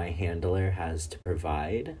my handler has to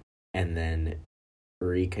provide, and then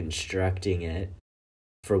reconstructing it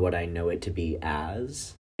for what I know it to be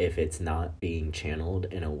as, if it's not being channeled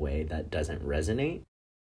in a way that doesn't resonate,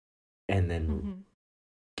 and then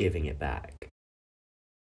giving it back.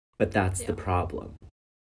 But that's the problem.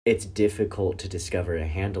 It's difficult to discover a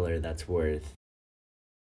handler that's worth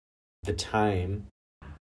the time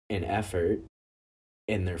and effort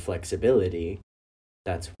in their flexibility,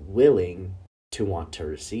 that's willing to want to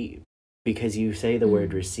receive. Because you say the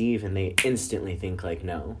word receive and they instantly think like,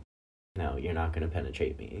 no, you're not going to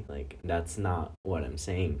penetrate me. Like, that's not what I'm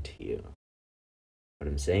saying to you. What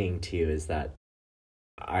I'm saying to you is that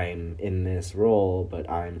I'm in this role, but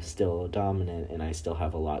I'm still dominant and I still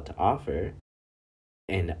have a lot to offer,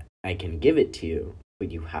 and I can give it to you,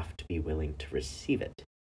 but you have to be willing to receive it.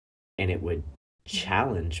 And it would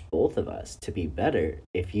challenge both of us to be better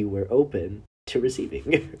if you were open to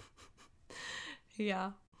receiving.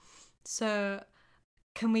 Yeah. So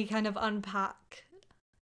can we kind of unpack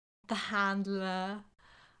the handler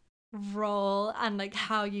role and like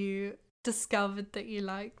how you discovered that you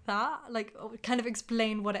like that? Like, kind of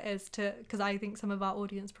explain what it is because I think some of our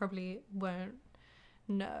audience probably won't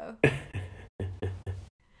know.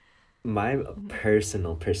 My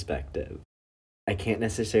personal perspective, I can't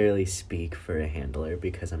necessarily speak for a handler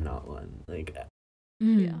because I'm not one. Like,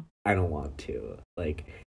 Yeah. I don't want to. Like,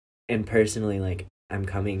 and personally, like, I'm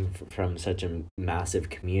coming from such a massive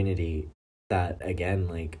community that, again,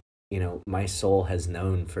 like, you know, my soul has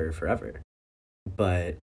known for forever.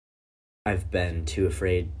 But I've been too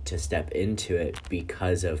afraid to step into it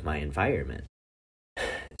because of my environment.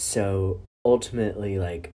 So ultimately,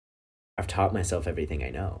 like, I've taught myself everything I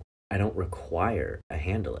know. I don't require a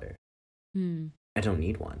handler. I don't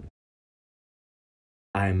need one.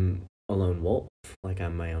 I'm a lone wolf. Like,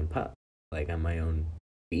 I'm my own pup. Like, I'm my own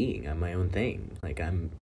being. I'm my own thing. Like,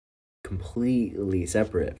 I'm completely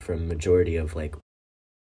separate from majority of, like,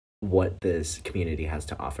 what this community has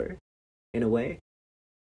to offer, in a way.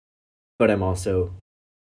 But I'm also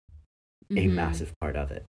a massive part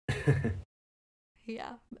of it.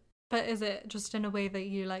 Yeah. But is it just in a way that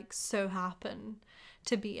you, like, so happen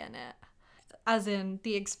to be in it? As in,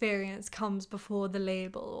 the experience comes before the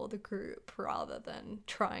label or the group rather than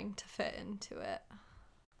trying to fit into it.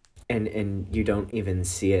 And you don't even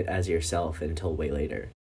see it as yourself until way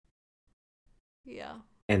later. Yeah.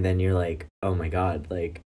 And then you're like, oh my god,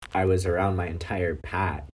 like, I was around my entire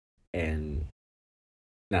pack and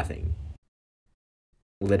nothing.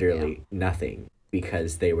 Literally nothing.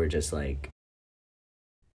 Because they were just like,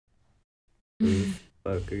 who the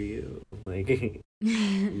fuck are you? Like,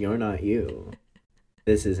 you're not you.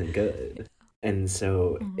 This isn't good. And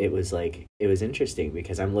so it was like, it was interesting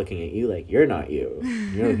because I'm looking at you like you're not you.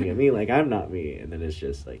 You're looking at me like I'm not me. And then it's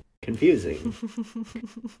just like confusing.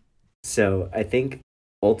 So I think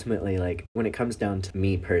ultimately, like, when it comes down to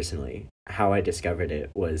me personally, how I discovered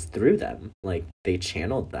it was through them. Like, they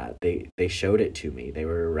channeled that. They showed it to me. They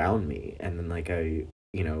were around me. And then, like, I,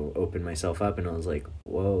 you know, opened myself up and I was like,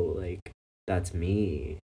 whoa, like, that's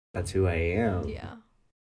me. That's who I am. Yeah.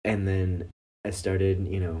 And then I started,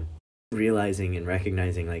 you know, realizing and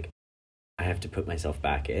recognizing, like, I have to put myself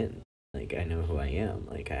back in. Like, I know who I am.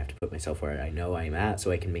 Like, I have to put myself where I know I'm at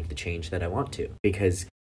so I can make the change that I want to. Because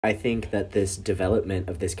I think that this development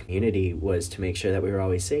of this community was to make sure that we were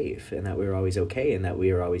always safe and that we were always okay and that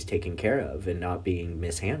we were always taken care of and not being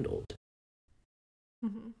mishandled.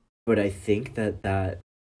 But I think that that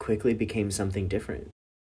quickly became something different.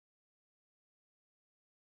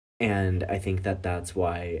 And I think that that's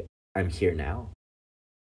why I'm here now.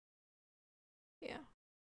 Yeah.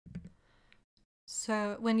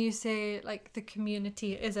 So when you say, like, the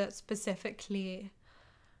community, is it specifically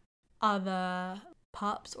other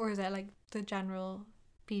pups or is it, like, the general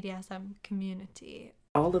BDSM community?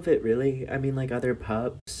 All of it, really. I mean, like, other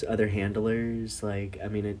pups, other handlers, like, I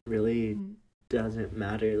mean, it really doesn't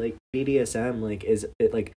matter. Like, BDSM, like, is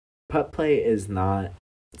it, like, pup play is not,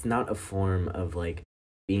 it's not a form of, like,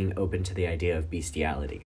 being open to the idea of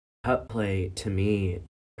bestiality. Pup play, to me,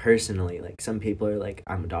 personally, like, some people are like,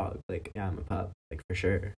 I'm a dog. Like, yeah, I'm a pup. Like, for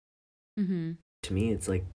sure. To me, it's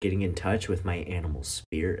like getting in touch with my animal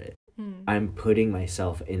spirit. I'm putting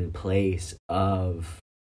myself in place of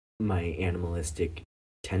my animalistic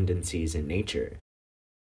tendencies in nature.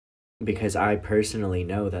 Because I personally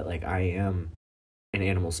know that, like, I am an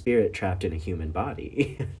animal spirit trapped in a human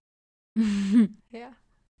body. Yeah.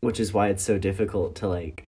 Which is why it's so difficult to,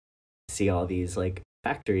 like, see all these, like,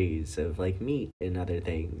 factories of, like, meat and other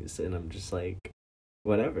things. And I'm just like,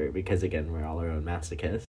 whatever. Because, again, we're all our own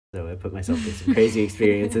masochists. So I put myself through some crazy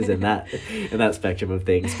experiences in that spectrum of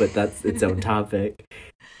things. But that's its own topic.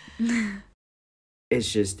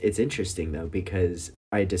 It's just, it's interesting, though, because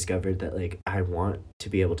I discovered that, like, I want to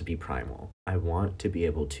be able to be primal. I want to be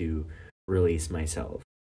able to release myself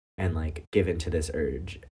and, like, give into this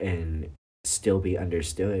urge and still be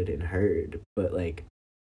understood and heard. But, like,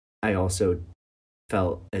 I also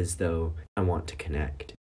felt as though I want to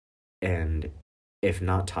connect. And if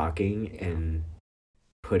not talking and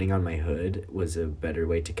putting on my hood was a better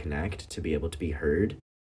way to connect, to be able to be heard,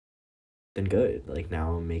 then good. Like,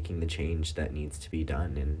 now I'm making the change that needs to be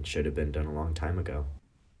done and should have been done a long time ago.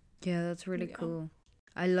 Yeah, that's really cool.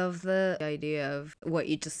 I love the idea of what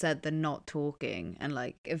you just said, the not talking, and,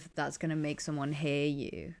 like, if that's going to make someone hear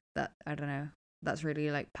you, that, I don't know, that's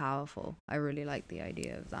really, like, powerful. I really like the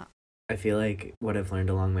idea of that. I feel like what I've learned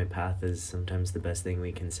along my path is sometimes the best thing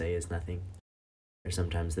we can say is nothing. Or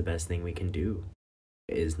sometimes the best thing we can do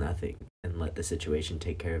is nothing and let the situation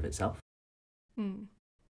take care of itself.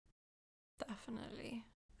 Definitely.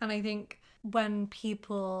 And I think when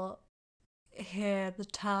people hear the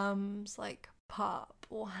terms like pup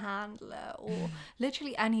or handler or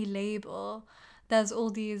literally any label, there's all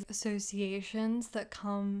these associations that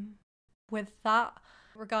come with that,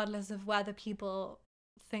 regardless of whether people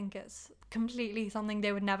think it's completely something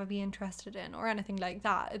they would never be interested in or anything like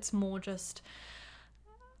that. It's more just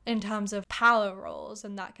in terms of power roles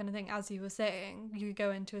and that kind of thing. As you were saying, you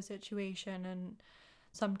go into a situation and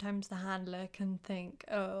sometimes the handler can think,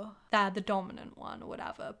 oh, they're the dominant one or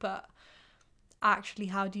whatever, but actually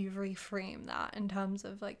how do you reframe that in terms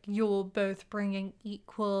of like you're both bringing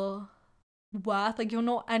equal worth? Like you're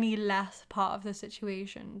not any less part of the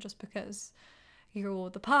situation just because you're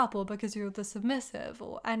the pup or because you're the submissive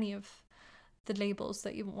or any of the labels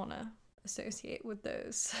that you want to associate with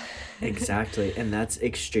those. Exactly. And that's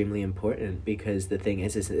extremely important, because the thing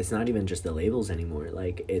is it's not even just the labels anymore.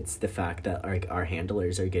 Like, it's the fact that our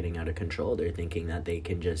handlers are getting out of control. They're thinking that they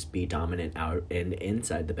can just be dominant out and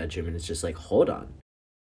inside the bedroom, and it's just like, hold on,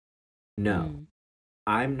 no,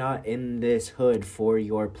 I'm not in this hood for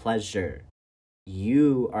your pleasure.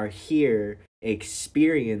 You are here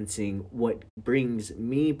experiencing what brings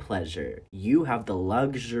me pleasure. You have the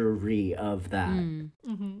luxury of that.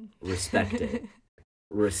 Respect it.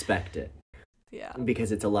 Respect it. Yeah.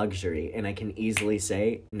 Because it's a luxury, and I can easily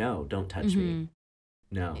say, no, don't touch me.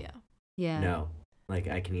 No. Yeah. No. Like,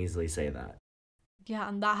 I can easily say that. Yeah,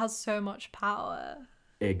 and that has so much power.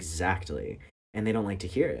 Exactly. And they don't like to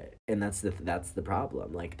hear it. And that's the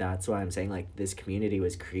problem. Like, that's why I'm saying, like, this community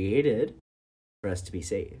was created for us to be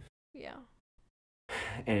safe. Yeah.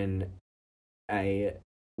 And I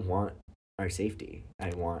want our safety. I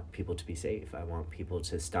want people to be safe. I want people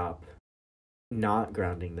to stop not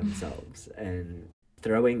grounding themselves and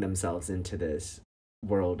throwing themselves into this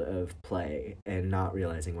world of play and not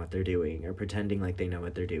realizing what they're doing or pretending like they know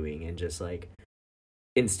what they're doing, and just like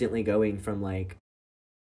instantly going from like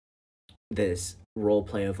this role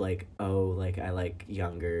play of like, oh, like I like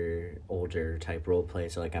younger, older type role play,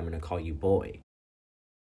 so like I'm gonna call you boy.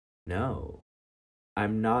 No,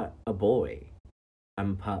 I'm not a boy.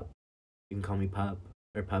 I'm a pup. You can call me pup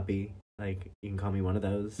or puppy. Like, you can call me one of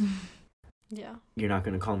those. Yeah. You're not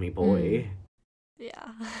gonna call me boy.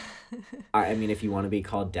 Yeah. I mean, if you want to be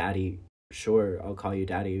called daddy, sure, I'll call you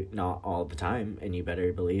daddy, not all the time. And you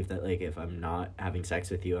better believe that, like, if I'm not having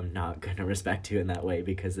sex with you, I'm not gonna respect you in that way,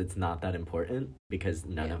 because it's not that important, because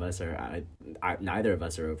none of us are, neither of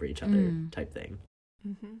us are over each other type thing.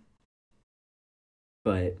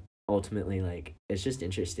 But ultimately, like, it's just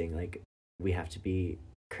interesting. Like, we have to be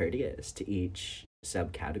courteous to each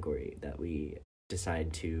subcategory that we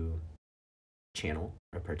decide to channel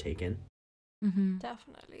or partake in.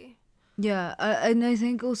 Definitely. Yeah, and I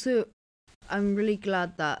think also I'm really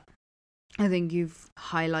glad that I think you've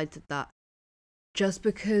highlighted that just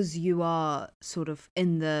because you are sort of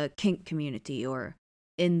in the kink community or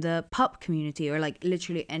in the pup community or like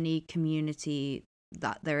literally any community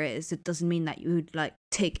that there is, it doesn't mean that you would like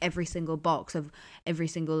take every single box of every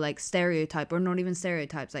single like stereotype, or not even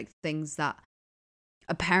stereotypes, like things that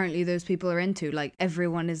apparently those people are into. Like,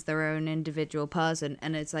 everyone is their own individual person,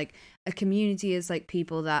 and it's like a community is like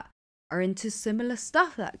people that are into similar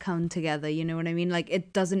stuff that come together, you know what I mean? Like,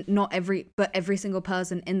 it doesn't, not every, but every single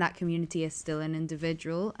person in that community is still an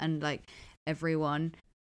individual, and like everyone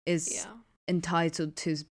is entitled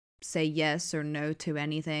to say yes or no to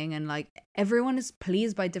anything, and like everyone is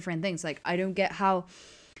pleased by different things. Like, I don't get how,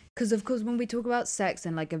 because of course when we talk about sex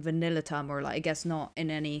in like a vanilla term, or like I guess not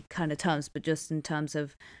in any kind of terms, but just in terms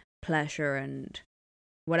of pleasure and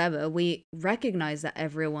whatever, we recognize that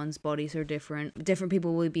everyone's bodies are different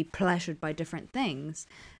people will be pleasured by different things.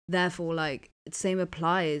 Therefore, like, same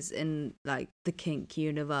applies in like the kink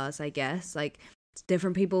universe, I guess. Like,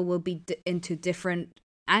 different people will be into different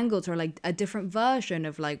angles, or like a different version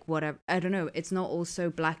of like whatever. I don't know, it's not all so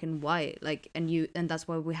black and white. Like, and that's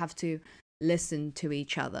why we have to listen to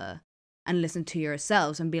each other and listen to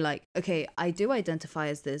yourselves and be like, okay, I do identify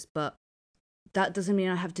as this, but that doesn't mean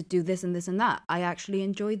I have to do this and this and that. I actually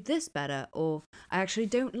enjoy this better, or I actually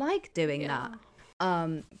don't like doing that.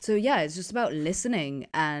 So yeah, it's just about listening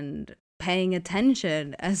and paying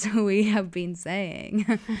attention, as we have been saying.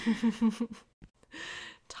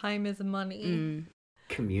 Time is money.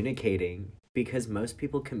 Communicating, because most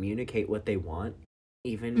people communicate what they want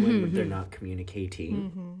even when they're not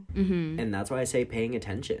communicating. And that's why I say paying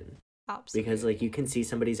attention. Absolutely. Because like, you can see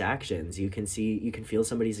somebody's actions, you can feel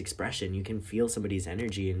somebody's expression, you can feel somebody's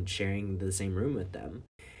energy and sharing the same room with them.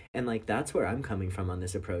 And like, that's where I'm coming from on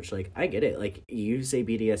this approach. Like, I get it. Like, you say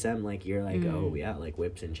BDSM, like, you're like, oh yeah, like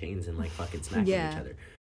whips and chains and like fucking smacking each other.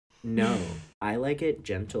 No, I like it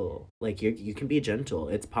gentle. Like you can be gentle.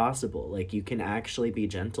 It's possible. Like you can actually be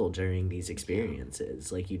gentle during these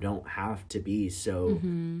experiences. Like you don't have to be so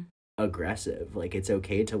aggressive. Like it's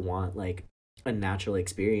okay to want like a natural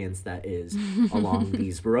experience that is along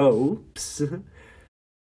these ropes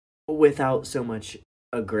without so much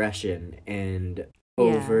aggression and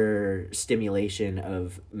over stimulation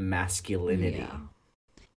of masculinity.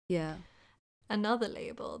 Yeah. Another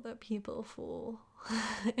label that people fall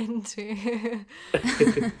into.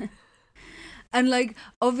 And like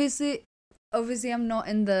obviously I'm not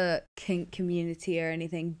in the kink community or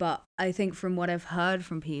anything, but I think from what I've heard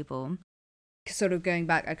from people, sort of going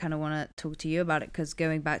back, I kind of want to talk to you about it, because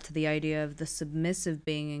going back to the idea of the submissive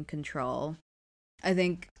being in control, I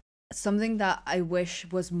think something that I wish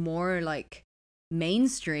was more like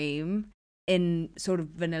mainstream in sort of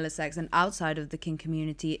vanilla sex and outside of the kink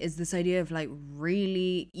community is this idea of like,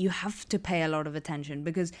 really, you have to pay a lot of attention,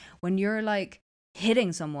 because when you're like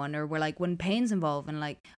hitting someone, or we're like when pain's involved and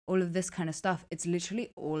like all of this kind of stuff, it's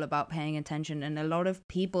literally all about paying attention. And a lot of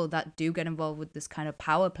people that do get involved with this kind of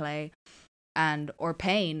power play and or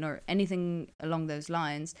pain or anything along those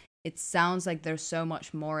lines, it sounds like they're so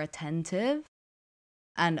much more attentive,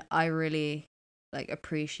 and I really like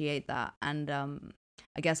appreciate that. And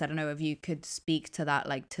I guess, I don't know if you could speak to that,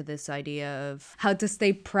 like to this idea of how to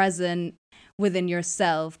stay present within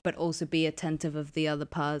yourself but also be attentive of the other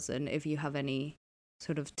person, if you have any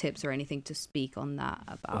sort of tips or anything to speak on that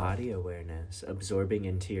about. Body awareness, absorbing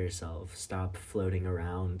into yourself, stop floating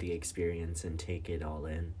around the experience and take it all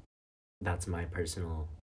in. That's my personal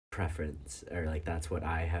preference, or like that's what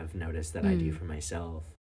I have noticed that I do for myself.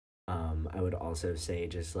 I would also say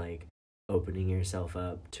just like opening yourself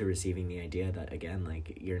up to receiving the idea that, again,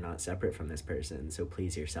 like you're not separate from this person, so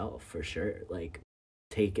please yourself for sure. Like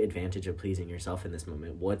take advantage of pleasing yourself in this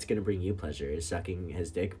moment. What's going to bring you pleasure? Is sucking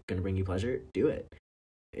his dick going to bring you pleasure? Do it.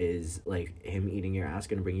 Is like him eating your ass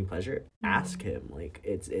going to bring you pleasure? Ask him. Like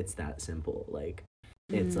it's that simple. Like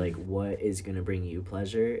it's like, what is going to bring you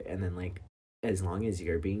pleasure? And then like, as long as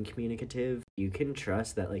you're being communicative, you can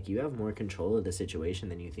trust that like you have more control of the situation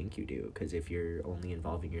than you think you do. Because if you're only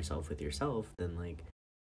involving yourself with yourself, then like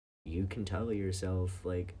you can tell yourself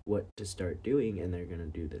like what to start doing, and they're gonna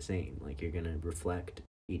do the same. Like you're gonna reflect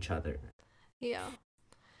each other. Yeah.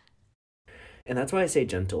 And that's why I say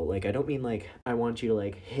gentle. Like I don't mean like I want you to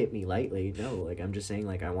like hit me lightly. No, like I'm just saying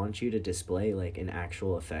like I want you to display like an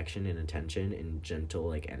actual affection and attention and gentle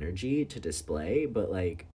like energy to display, but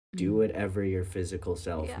like do whatever your physical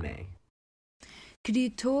self may. Could you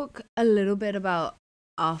talk a little bit about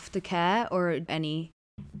aftercare, or any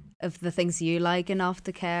of the things you like in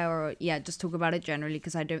aftercare, or just talk about it generally,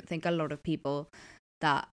 because I don't think a lot of people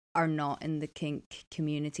that are not in the kink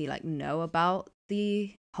community like know about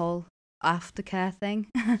the whole aftercare thing.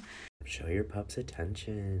 Show your pups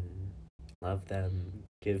attention. Love them.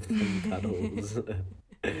 Give them cuddles.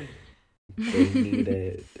 They need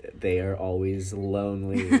it. They are always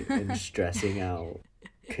lonely and stressing out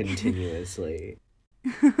continuously.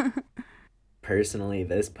 Personally,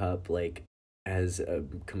 this pup like has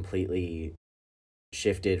completely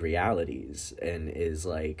shifted realities and is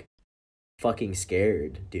like fucking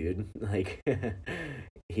scared, dude. Like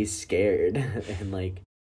he's scared and like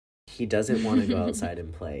he doesn't want to go outside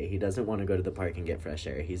and play. He doesn't want to go to the park and get fresh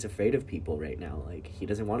air. He's afraid of people right now. Like he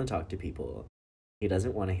doesn't want to talk to people. He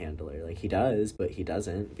doesn't want to handle her. Like he does, but he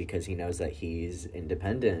doesn't, because he knows that he's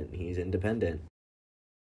independent.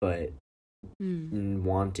 But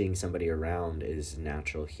wanting somebody around is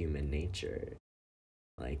natural human nature.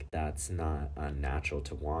 Like that's not unnatural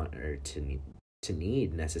to want or to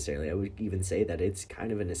need necessarily. I would even say that it's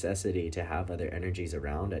kind of a necessity to have other energies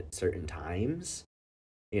around at certain times,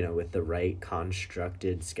 you know, with the right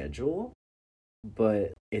constructed schedule.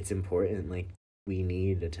 But it's important. Like we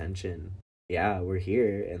need attention. Yeah, we're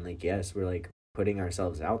here, and like yes, we're like putting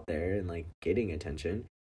ourselves out there and like getting attention,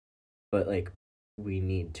 but like we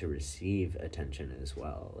need to receive attention as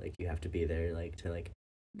well. Like you have to be there like to like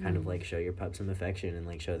kind of like show your pup some affection and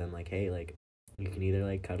like show them like, hey, like you can either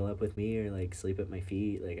like cuddle up with me or like sleep at my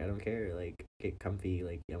feet. Like I don't care. Like get comfy.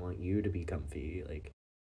 Like I want you to be comfy. Like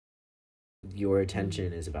your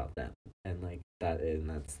attention is about them, and like that, and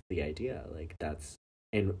that's the idea. Like that's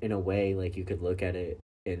in a way, like you could look at it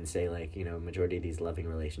and say like, you know, majority of these loving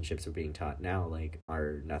relationships are being taught now like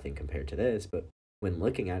are nothing compared to this. But when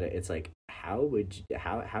looking at it, it's like, how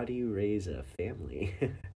do you raise a family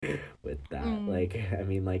with that? Like I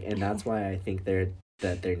mean, like, and that's why I think there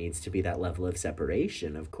needs to be that level of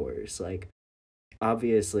separation, of course. Like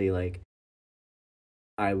obviously, like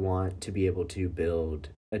I want to be able to build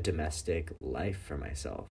a domestic life for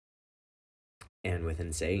myself, And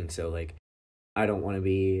within saying so, like, I don't want to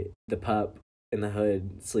be the pup in the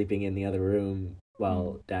hood sleeping in the other room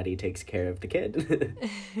while daddy takes care of the kid.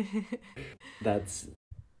 That's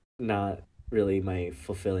not really my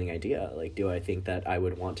fulfilling idea. Like, do I think that I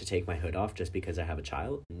would want to take my hood off just because I have a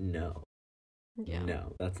child? No. Yeah.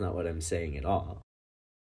 No, that's not what I'm saying at all.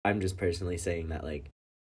 I'm just personally saying that, like,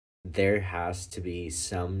 there has to be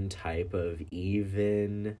some type of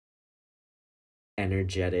even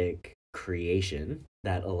energetic creation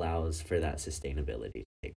that allows for that sustainability to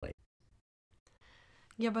take place.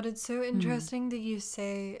 Yeah, but it's so interesting that you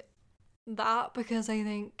say that, because I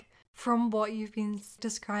think from what you've been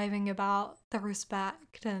describing about the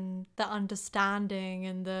respect and the understanding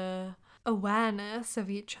and the awareness of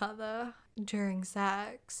each other during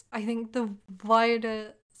sex, I think the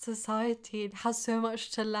wider society has so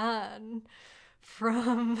much to learn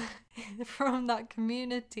from that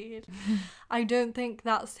community. I don't think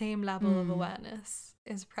that same level of awareness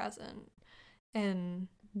is present in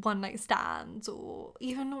one night stands, or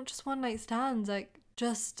even not just one night stands, like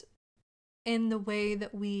just in the way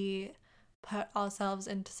that we put ourselves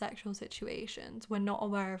into sexual situations. We're not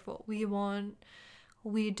aware of what we want.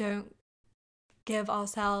 We don't give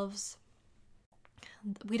ourselves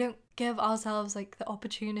like the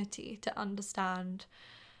opportunity to understand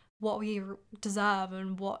what we deserve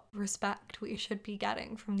and what respect we should be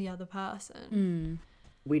getting from the other person.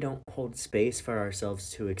 We don't hold space for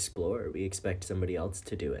ourselves to explore. We expect somebody else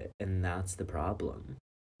to do it, and that's the problem.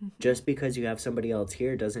 Just because you have somebody else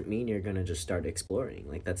here doesn't mean you're gonna just start exploring.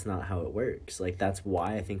 Like, that's not how it works. Like, that's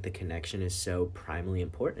why I think the connection is so primally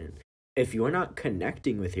important. If you're not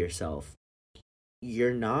connecting with yourself,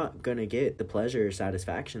 you're not gonna get the pleasure or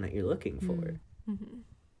satisfaction that you're looking for.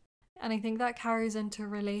 And I think that carries into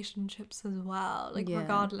relationships as well, like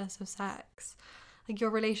regardless of sex. Like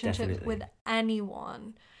your relationship with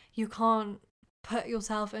anyone, you can't put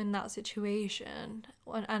yourself in that situation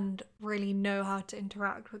and really know how to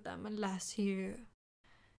interact with them unless you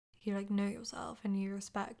like know yourself and you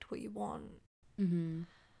respect what you want. 100%.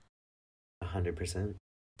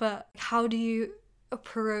 But how do you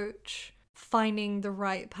approach finding the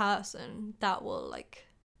right person that will like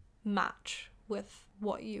match with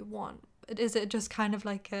what you want? Is it just kind of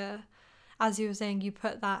like as you were saying, you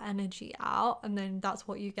put that energy out and then that's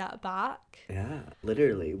what you get back? Yeah,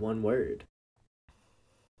 literally one word.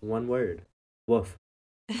 Woof.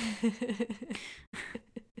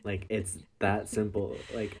 Like, it's that simple.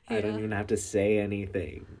 Like, I don't even have to say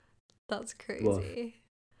anything. That's crazy. Woof.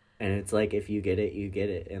 And it's like, if you get it, you get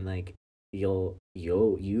it. And like, you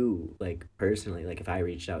like, personally, like, if I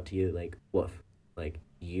reached out to you, like, woof, like,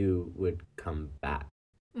 you would come back.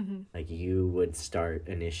 Like, you would start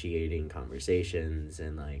initiating conversations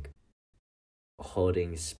and like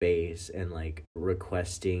holding space and like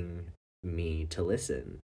requesting me to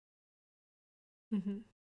listen. And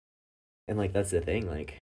like, that's the thing,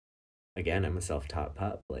 like, again, I'm a self-taught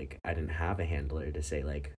pup. Like, I didn't have a handler to say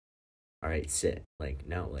like, all right, sit. Like,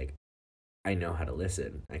 no, like, I know how to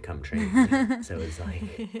listen. I come trained. So it's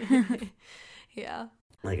like, yeah,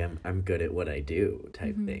 like, I'm good at what I do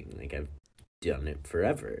type thing. Like, I've done it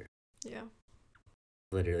forever. Yeah,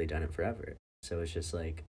 literally done it forever. So it's just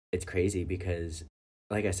like, it's crazy because,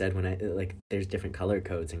 like I said, when I like, there's different color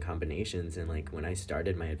codes and combinations, and like, when I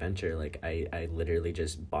started my adventure, like, I literally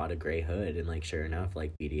just bought a gray hood, and like, sure enough,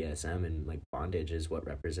 like, BDSM and like bondage is what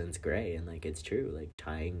represents gray. And like, it's true, like,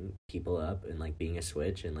 tying people up and like being a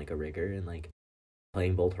switch and like a rigger and like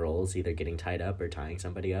playing both roles, either getting tied up or tying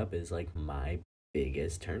somebody up, is like my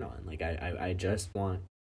biggest turn on. Like, I just want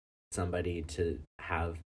somebody to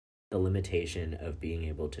have the limitation of being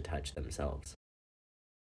able to touch themselves.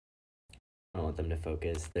 I want them to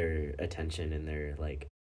focus their attention and their like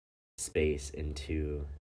space into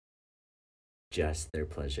just their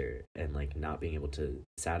pleasure and like not being able to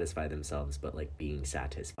satisfy themselves, but like being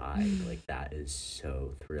satisfied. Like, that is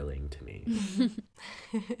so thrilling to me.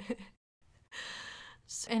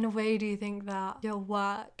 So in a way, do you think that your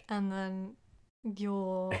work and then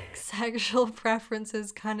your sexual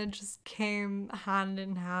preferences kind of just came hand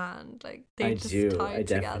in hand? Like, they tied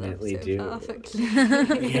together so perfectly.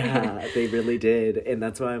 Yeah, they really did. And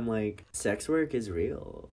that's why I'm like, sex work is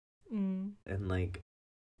real. And like,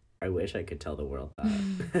 I wish I could tell the world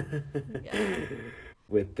that.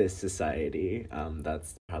 With this society,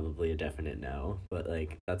 that's probably a definite no, but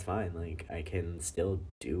like, that's fine. Like, I can still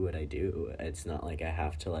do what I do. It's not like I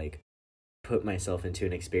have to like put myself into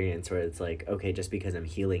an experience where it's like, okay, just because I'm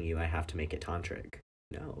healing you, I have to make it tantric.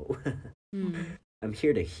 No. I'm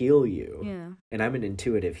here to heal you. And I'm an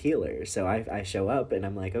intuitive healer. So I show up and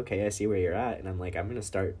I'm like, okay, I see where you're at. And I'm like, I'm going to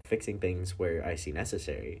start fixing things where I see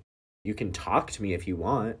necessary. you can talk to me if you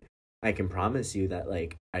want. I can promise you that,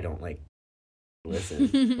 like, I don't, like, listen.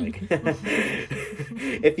 Like,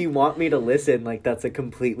 if you want me to listen, like, that's a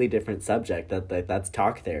completely different subject. That's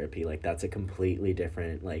talk therapy. Like, that's a completely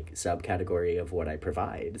different, like, subcategory of what I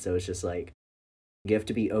provide. So it's just like, you have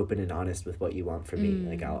to be open and honest with what you want from me.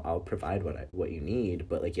 Like, I'll provide what you need,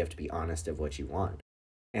 but, like, you have to be honest of what you want.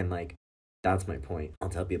 And, like, that's my point. I'll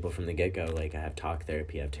tell people from the get-go, like, I have talk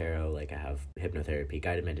therapy, I have tarot, like, I have hypnotherapy,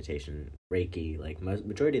 guided meditation, Reiki. Like,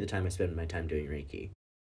 majority of the time I spend my time doing Reiki.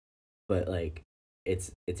 But, like,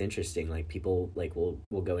 it's interesting. Like, people, like, will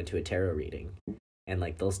go into a tarot reading, and,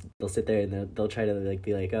 like, they'll sit there and they'll try to, like,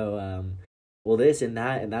 be like, oh, well, this and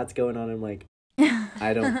that and that's going on. I'm like,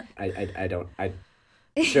 I don't,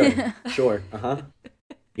 sure,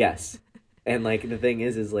 yes. And, like, the thing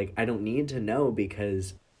is like, I don't need to know,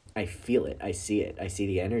 because I feel it, I see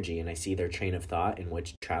the energy, and I see their train of thought and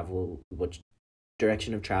which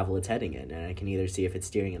direction of travel it's heading in, and I can either see if it's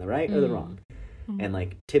steering in the right or the wrong. And,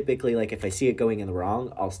 like, typically, like, if I see it going in the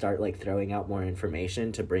wrong, I'll start, like, throwing out more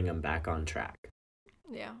information to bring them back on track.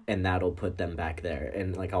 Yeah. And that'll put them back there,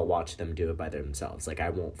 and, like, I'll watch them do it by themselves. Like, I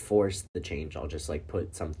won't force the change. I'll just, like,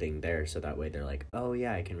 put something there so that way they're like, oh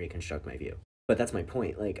yeah, I can reconstruct my view. But that's my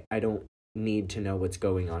point. Like, I don't need to know what's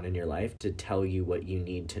going on in your life to tell you what you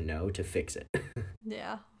need to know to fix it.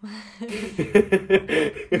 Yeah.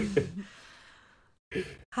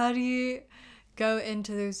 How do you go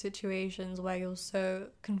into those situations where you're so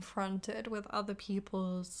confronted with other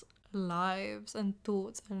people's lives and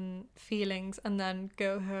thoughts and feelings, and then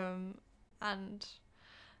go home and,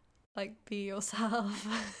 like, be yourself?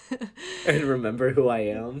 And remember who I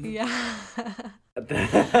am? Yeah.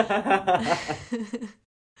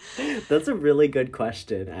 That's a really good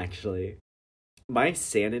question, actually. My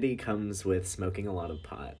sanity comes with smoking a lot of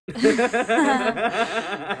pot.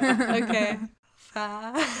 Okay.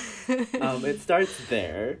 Fair. It starts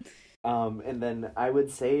there. And then I would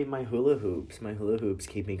say my hula hoops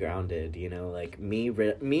keep me grounded, you know, like, me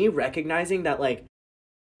recognizing that, like,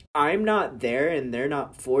 I'm not there and they're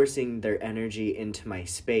not forcing their energy into my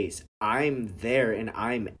space. I'm there and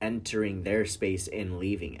I'm entering their space and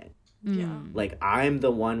leaving it. Yeah. Like, I'm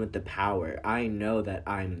the one with the power. I know that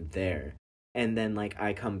I'm there. And then, like,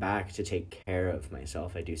 I come back to take care of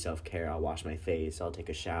myself. I do self-care. I'll wash my face. I'll take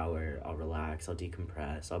a shower. I'll relax. I'll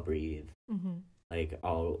decompress. I'll breathe. Mm-hmm. Like,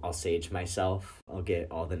 I'll sage myself. I'll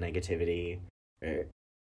get all the negativity or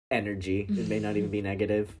energy. It may not even be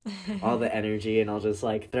negative. All the energy, and I'll just,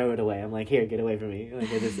 like, throw it away. I'm like, here, get away from me.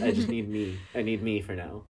 Like, I just need me. I need me for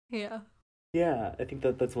now. Yeah. Yeah, I think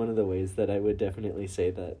that's one of the ways that I would definitely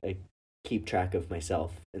say that I keep track of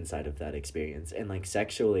myself inside of that experience. And, like,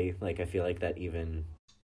 sexually, like, I feel like that even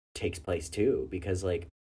takes place too, because, like,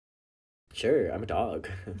 sure, I'm a dog.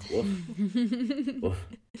 Woof. Woof.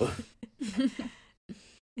 Woof.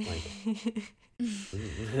 Like,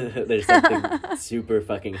 there's something super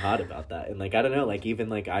fucking hot about that. And, like, I don't know, like, even,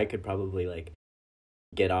 like, I could probably, like,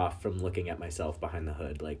 get off from looking at myself behind the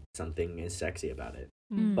hood. Like, something is sexy about it.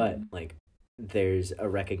 But, like, there's a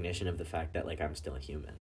recognition of the fact that, like, I'm still a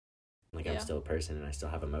human. Like, I'm still a person, and I still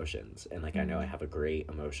have emotions. And, like, I know I have a great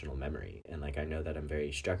emotional memory. And, like, I know that I'm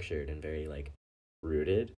very structured and very, like,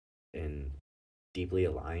 rooted and deeply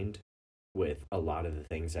aligned with a lot of the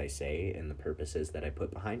things I say and the purposes that I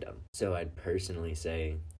put behind them. So I'd personally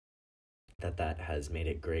say that has made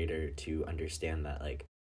it greater to understand that, like,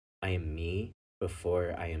 I am me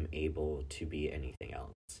before I am able to be anything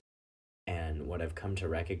else. And what I've come to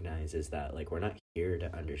recognize is that, like, we're not here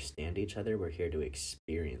to understand each other, we're here to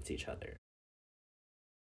experience each other.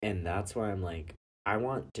 And that's why I'm like, I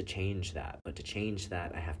want to change that, but to change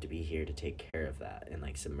that, I have to be here to take care of that and,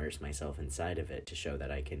 like, submerge myself inside of it to show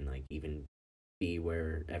that I can, like, even be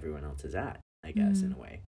where everyone else is at, I guess, in a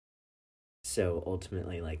way. So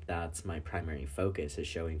ultimately, like, that's my primary focus, is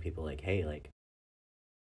showing people, like, hey, like,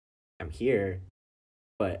 I'm here,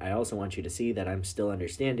 but I also want you to see that I'm still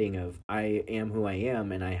understanding of I am who I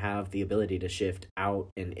am, and I have the ability to shift out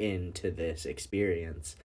and into this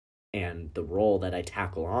experience and the role that I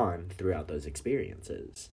tackle on throughout those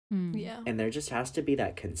experiences. Yeah. And there just has to be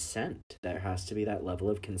that consent. There has to be that level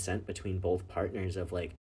of consent between both partners of,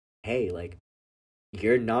 like, hey, like,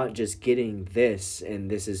 you're not just getting this and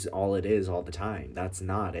this is all it is all the time. That's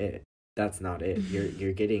not it.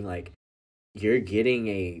 You're getting, like, you're getting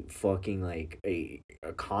a fucking, like, a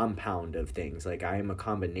compound of things. Like, I am a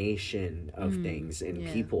combination of things and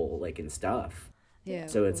people, like, and stuff. Yeah.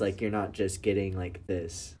 So it's like, you're not just getting, like,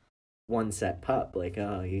 this one set pup. Like,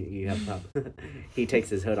 oh, you have a pup. He takes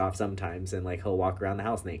his hood off sometimes and, like, he'll walk around the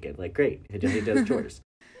house naked. Like, great. He does chores.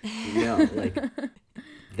 No, like,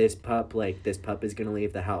 this pup is gonna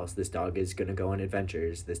leave the house, this dog is gonna go on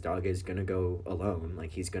adventures, this dog is gonna go alone,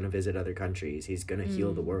 like he's gonna visit other countries, he's gonna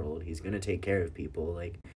heal the world, he's gonna take care of people,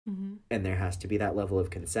 like and there has to be that level of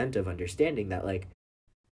consent of understanding that like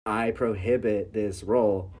I prohibit this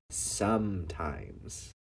role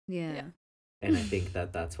sometimes. Yeah. And I think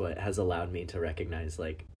that that's what has allowed me to recognize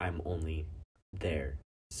like I'm only there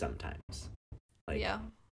sometimes. Like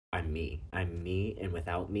I'm me, and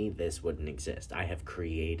without me, this wouldn't exist. I have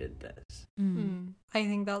created this. I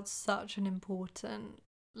think that's such an important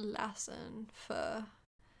lesson for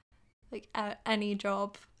like any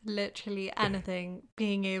job, literally anything,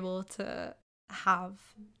 being able to have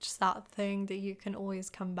just that thing that you can always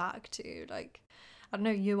come back to. Like, I don't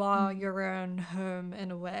know, you are your own home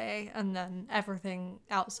in a way, and then everything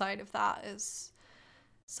outside of that is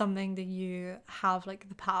something that you have like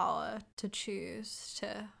the power to choose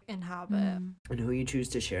to inhabit. And who you choose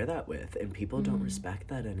to share that with. And people don't respect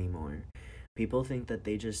that anymore. People think that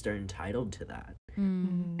they just are entitled to that.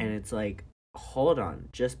 And it's like, hold on,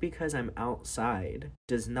 just because I'm outside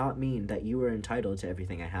does not mean that you are entitled to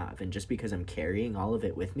everything I have. And just because I'm carrying all of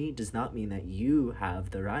it with me does not mean that you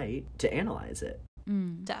have the right to analyze it.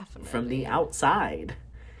 Definitely. From the outside.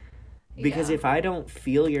 Because if I don't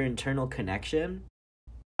feel your internal connection,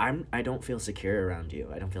 I don't feel secure around you.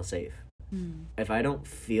 I don't feel safe. If I don't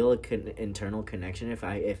feel internal connection,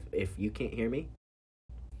 if you can't hear me,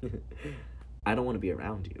 I don't want to be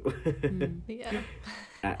around you.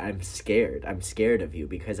 I'm scared. I'm scared of you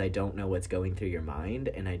because I don't know what's going through your mind,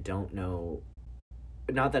 and I don't know,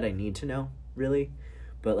 not that I need to know, really,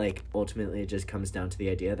 but like ultimately it just comes down to the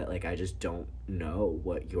idea that like I just don't know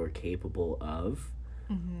what you're capable of.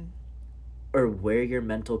 Or where your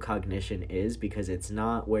mental cognition is, because it's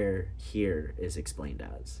not where here is explained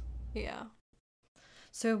as. Yeah.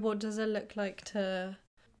 So what does it look like to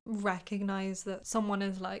recognize that someone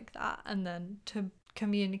is like that, and then to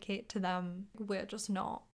communicate to them we're just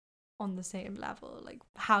not on the same level? Like,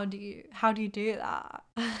 how do you do that?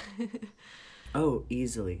 Oh,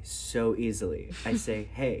 easily. So easily. I say,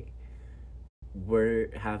 hey, we're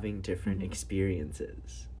having different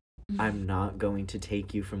experiences. I'm not going to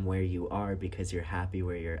take you from where you are because you're happy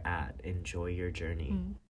where you're at. Enjoy your journey.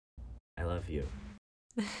 I love you.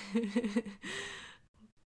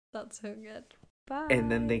 That's so good. Bye. And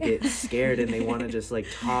then they get scared and they want to just like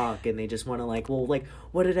talk, and they just want to like, well, like,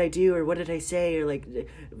 what did I do, or what did I say, or like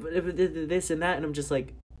this and that, and I'm just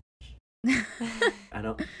like,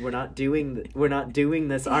 we're not doing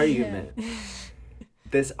this argument.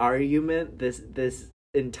 This argument, this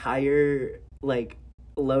entire like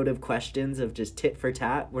load of questions of just tit for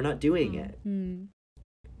tat, we're not doing it.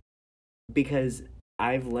 Because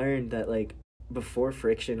I've learned that like before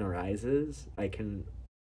friction arises, I can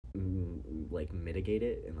like mitigate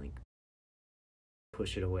it and like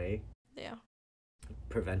push it away,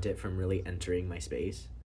 prevent it from really entering my space,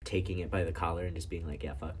 taking it by the collar and just being like,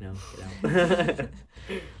 yeah, fuck no, get out.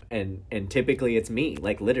 and typically it's me,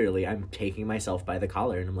 like literally I'm taking myself by the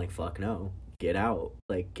collar and I'm like, fuck no, get out,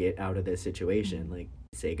 like get out of this situation, like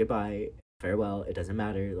say goodbye, farewell, it doesn't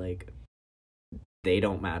matter, like they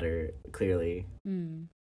don't matter, clearly.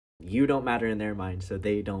 You don't matter in their mind, so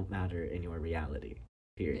they don't matter in your reality,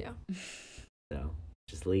 period. So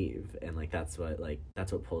just leave. And like that's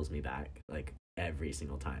what pulls me back, like every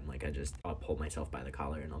single time. Like I'll pull myself by the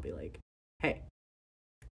collar and I'll be like, hey,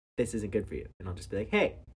 this isn't good for you, and I'll just be like,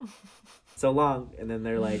 hey, so long. And then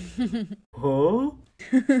they're like, huh,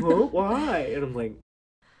 why? And I'm like,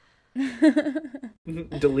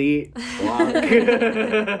 delete, block.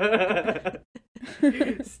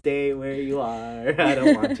 Stay where you are. I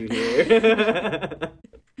don't want you here.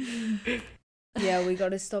 Yeah, we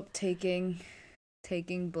gotta stop taking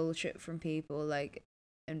bullshit from people, like,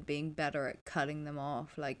 and being better at cutting them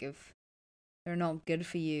off. Like, if they're not good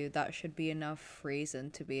for you, that should be enough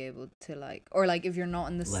reason to be able to, like, or like if you're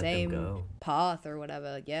not in the same path or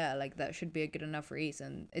whatever, yeah, like that should be a good enough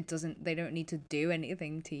reason. They don't need to do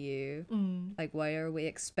anything to you. Like, why are we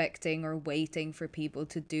expecting or waiting for people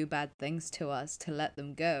to do bad things to us to let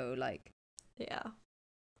them go? Like,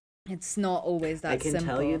 it's not always that simple. I can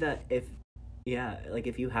tell you that if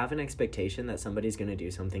you have an expectation that somebody's going to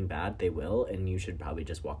do something bad, they will, and you should probably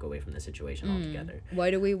just walk away from the situation altogether.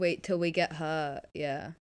 Why do we wait till we get hurt?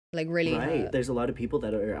 Yeah. Like, really hurt. There's a lot of people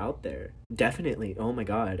that are out there. Definitely. Oh my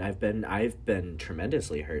God. I've been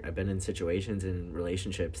tremendously hurt. I've been in situations and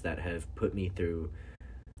relationships that have put me through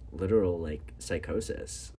literal, like,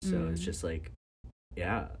 psychosis. So it's just like,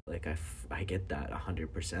 yeah, like, I get that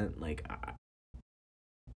 100%. Like,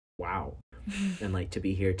 wow. And like to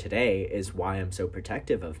be here today is why I'm so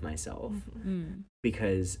protective of myself,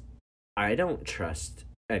 because I don't trust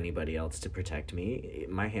anybody else to protect me.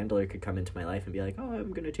 My handler could come into my life and be like, oh,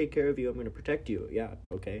 I'm going to take care of you. I'm going to protect you. Yeah,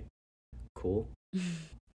 okay. Cool.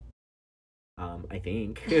 I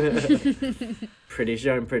think. Pretty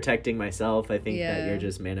sure I'm protecting myself. I think that you're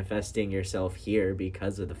just manifesting yourself here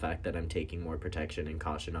because of the fact that I'm taking more protection and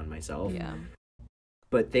caution on myself. Yeah.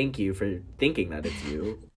 But thank you for thinking that it's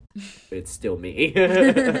you. It's still me.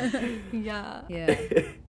 Yeah.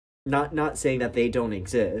 Not saying that they don't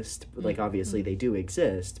exist. Like, obviously they do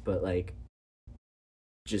exist, but like,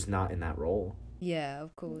 just not in that role. Yeah,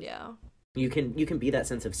 of course. Yeah. You can be that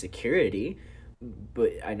sense of security,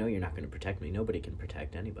 but I know you're not going to protect me. Nobody can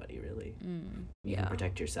protect anybody, really. You can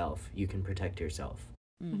protect yourself. You can protect yourself.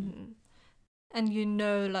 Mm-hmm. And you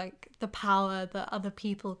know, like, the power that other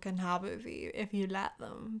people can have over you if you let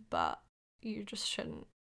them, but you just shouldn't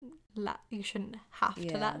have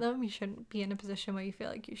to let them. You shouldn't be in a position where you feel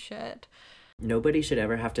like you should. Nobody should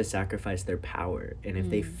ever have to sacrifice their power. And if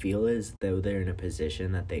they feel as though they're in a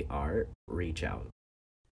position that they are, reach out.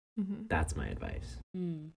 That's my advice.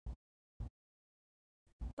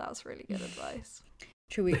 That's really good advice.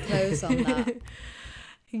 Should we close on that?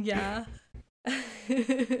 Yeah.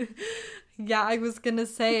 Yeah, I was gonna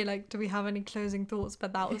say, like, do we have any closing thoughts?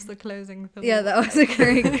 But that was the closing thought. Yeah, that was a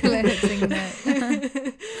great closing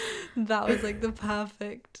note. That was like the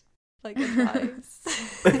perfect, like, advice.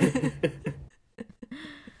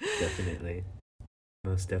 Definitely.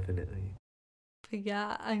 Most definitely. But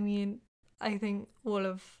yeah, I mean, I think all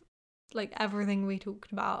of, like, everything we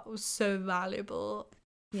talked about was so valuable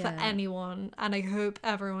for anyone, and I hope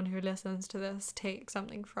everyone who listens to this takes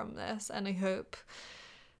something from this, and I hope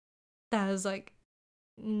there's, like,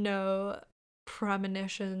 no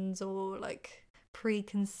premonitions or, like,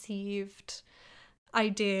 preconceived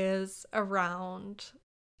ideas around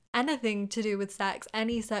anything to do with sex,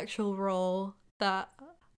 any sexual role that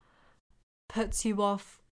puts you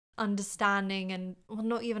off understanding, and, well,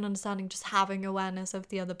 not even understanding, just having awareness of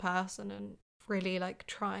the other person and really, like,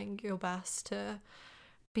 trying your best to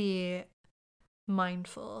be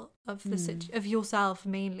mindful of the of yourself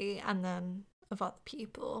mainly, and then of other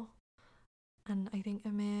people. And I think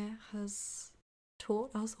Amir has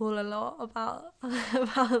taught us all a lot about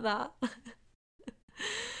that.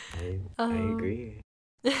 I agree.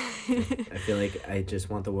 I feel like I just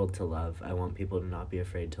want the world to love. I want people to not be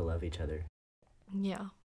afraid to love each other. Yeah.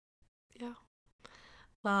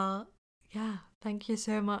 Well, yeah, thank you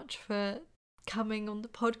so much for coming on the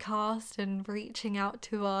podcast and reaching out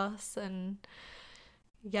to us, and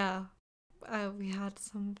we had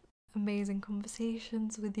some amazing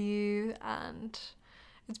conversations with you, and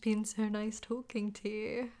it's been so nice talking to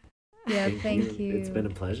you. Thank you. It's been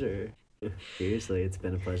a pleasure. Seriously, it's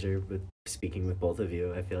been a pleasure with speaking with both of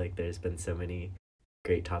you. I feel like there's been so many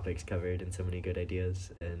great topics covered and so many good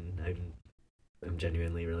ideas, and I'm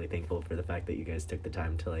genuinely really thankful for the fact that you guys took the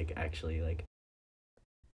time to, like, actually, like,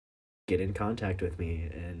 get in contact with me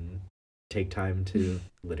and take time to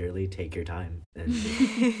literally take your time and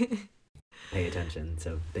pay attention.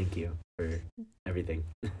 So thank you for everything.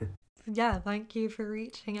 Yeah, thank you for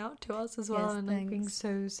reaching out to us as well, Yes, and like, being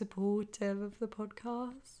so supportive of the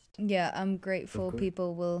podcast. Yeah, I'm grateful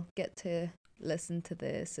people will get to listen to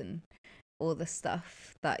this and all the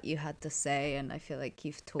stuff that you had to say, and I feel like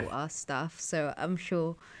you've taught us stuff, so I'm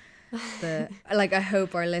sure I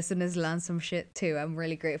hope our listeners learn some shit too. I'm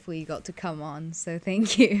really grateful you got to come on, so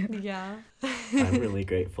thank you. Yeah. I'm really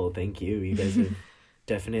grateful. Thank you. You guys have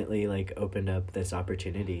definitely, like, opened up this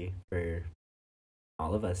opportunity for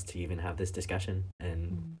all of us to even have this discussion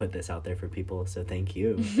and put this out there for people, so thank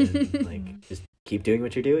you. And, like, just keep doing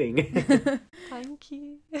what you're doing. Thank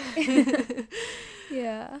you.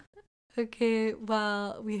 Yeah. Okay,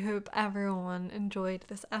 well, we hope everyone enjoyed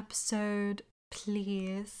this episode.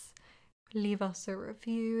 Please leave us a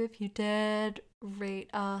review if you did, rate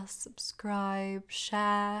us, subscribe,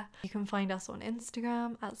 share. You can find us on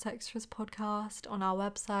Instagram at Sextras Podcast, on our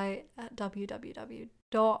website at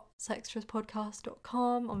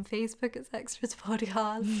www.sextraspodcast.com, on Facebook at Sextras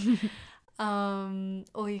Podcast.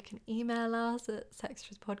 Or you can email us at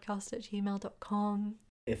sextraspodcast@gmail.com.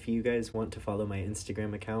 If you guys want to follow my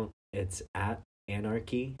Instagram account, it's at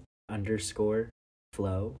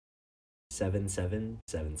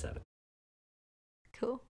Anarchy_flow7777.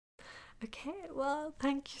 Cool. Okay, well,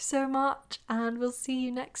 thank you so much, and we'll see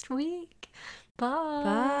you next week.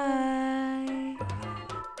 Bye.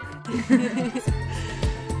 Bye.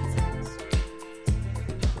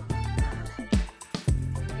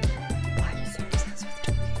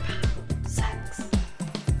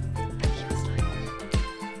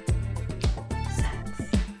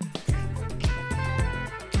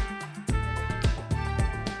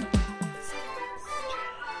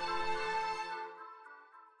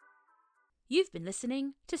 You've been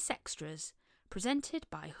listening to Sextras, presented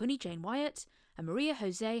by Honey Jane Wyatt and Maria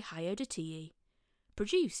Jose Hayodatiyi.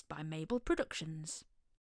 Produced by Mabel Productions.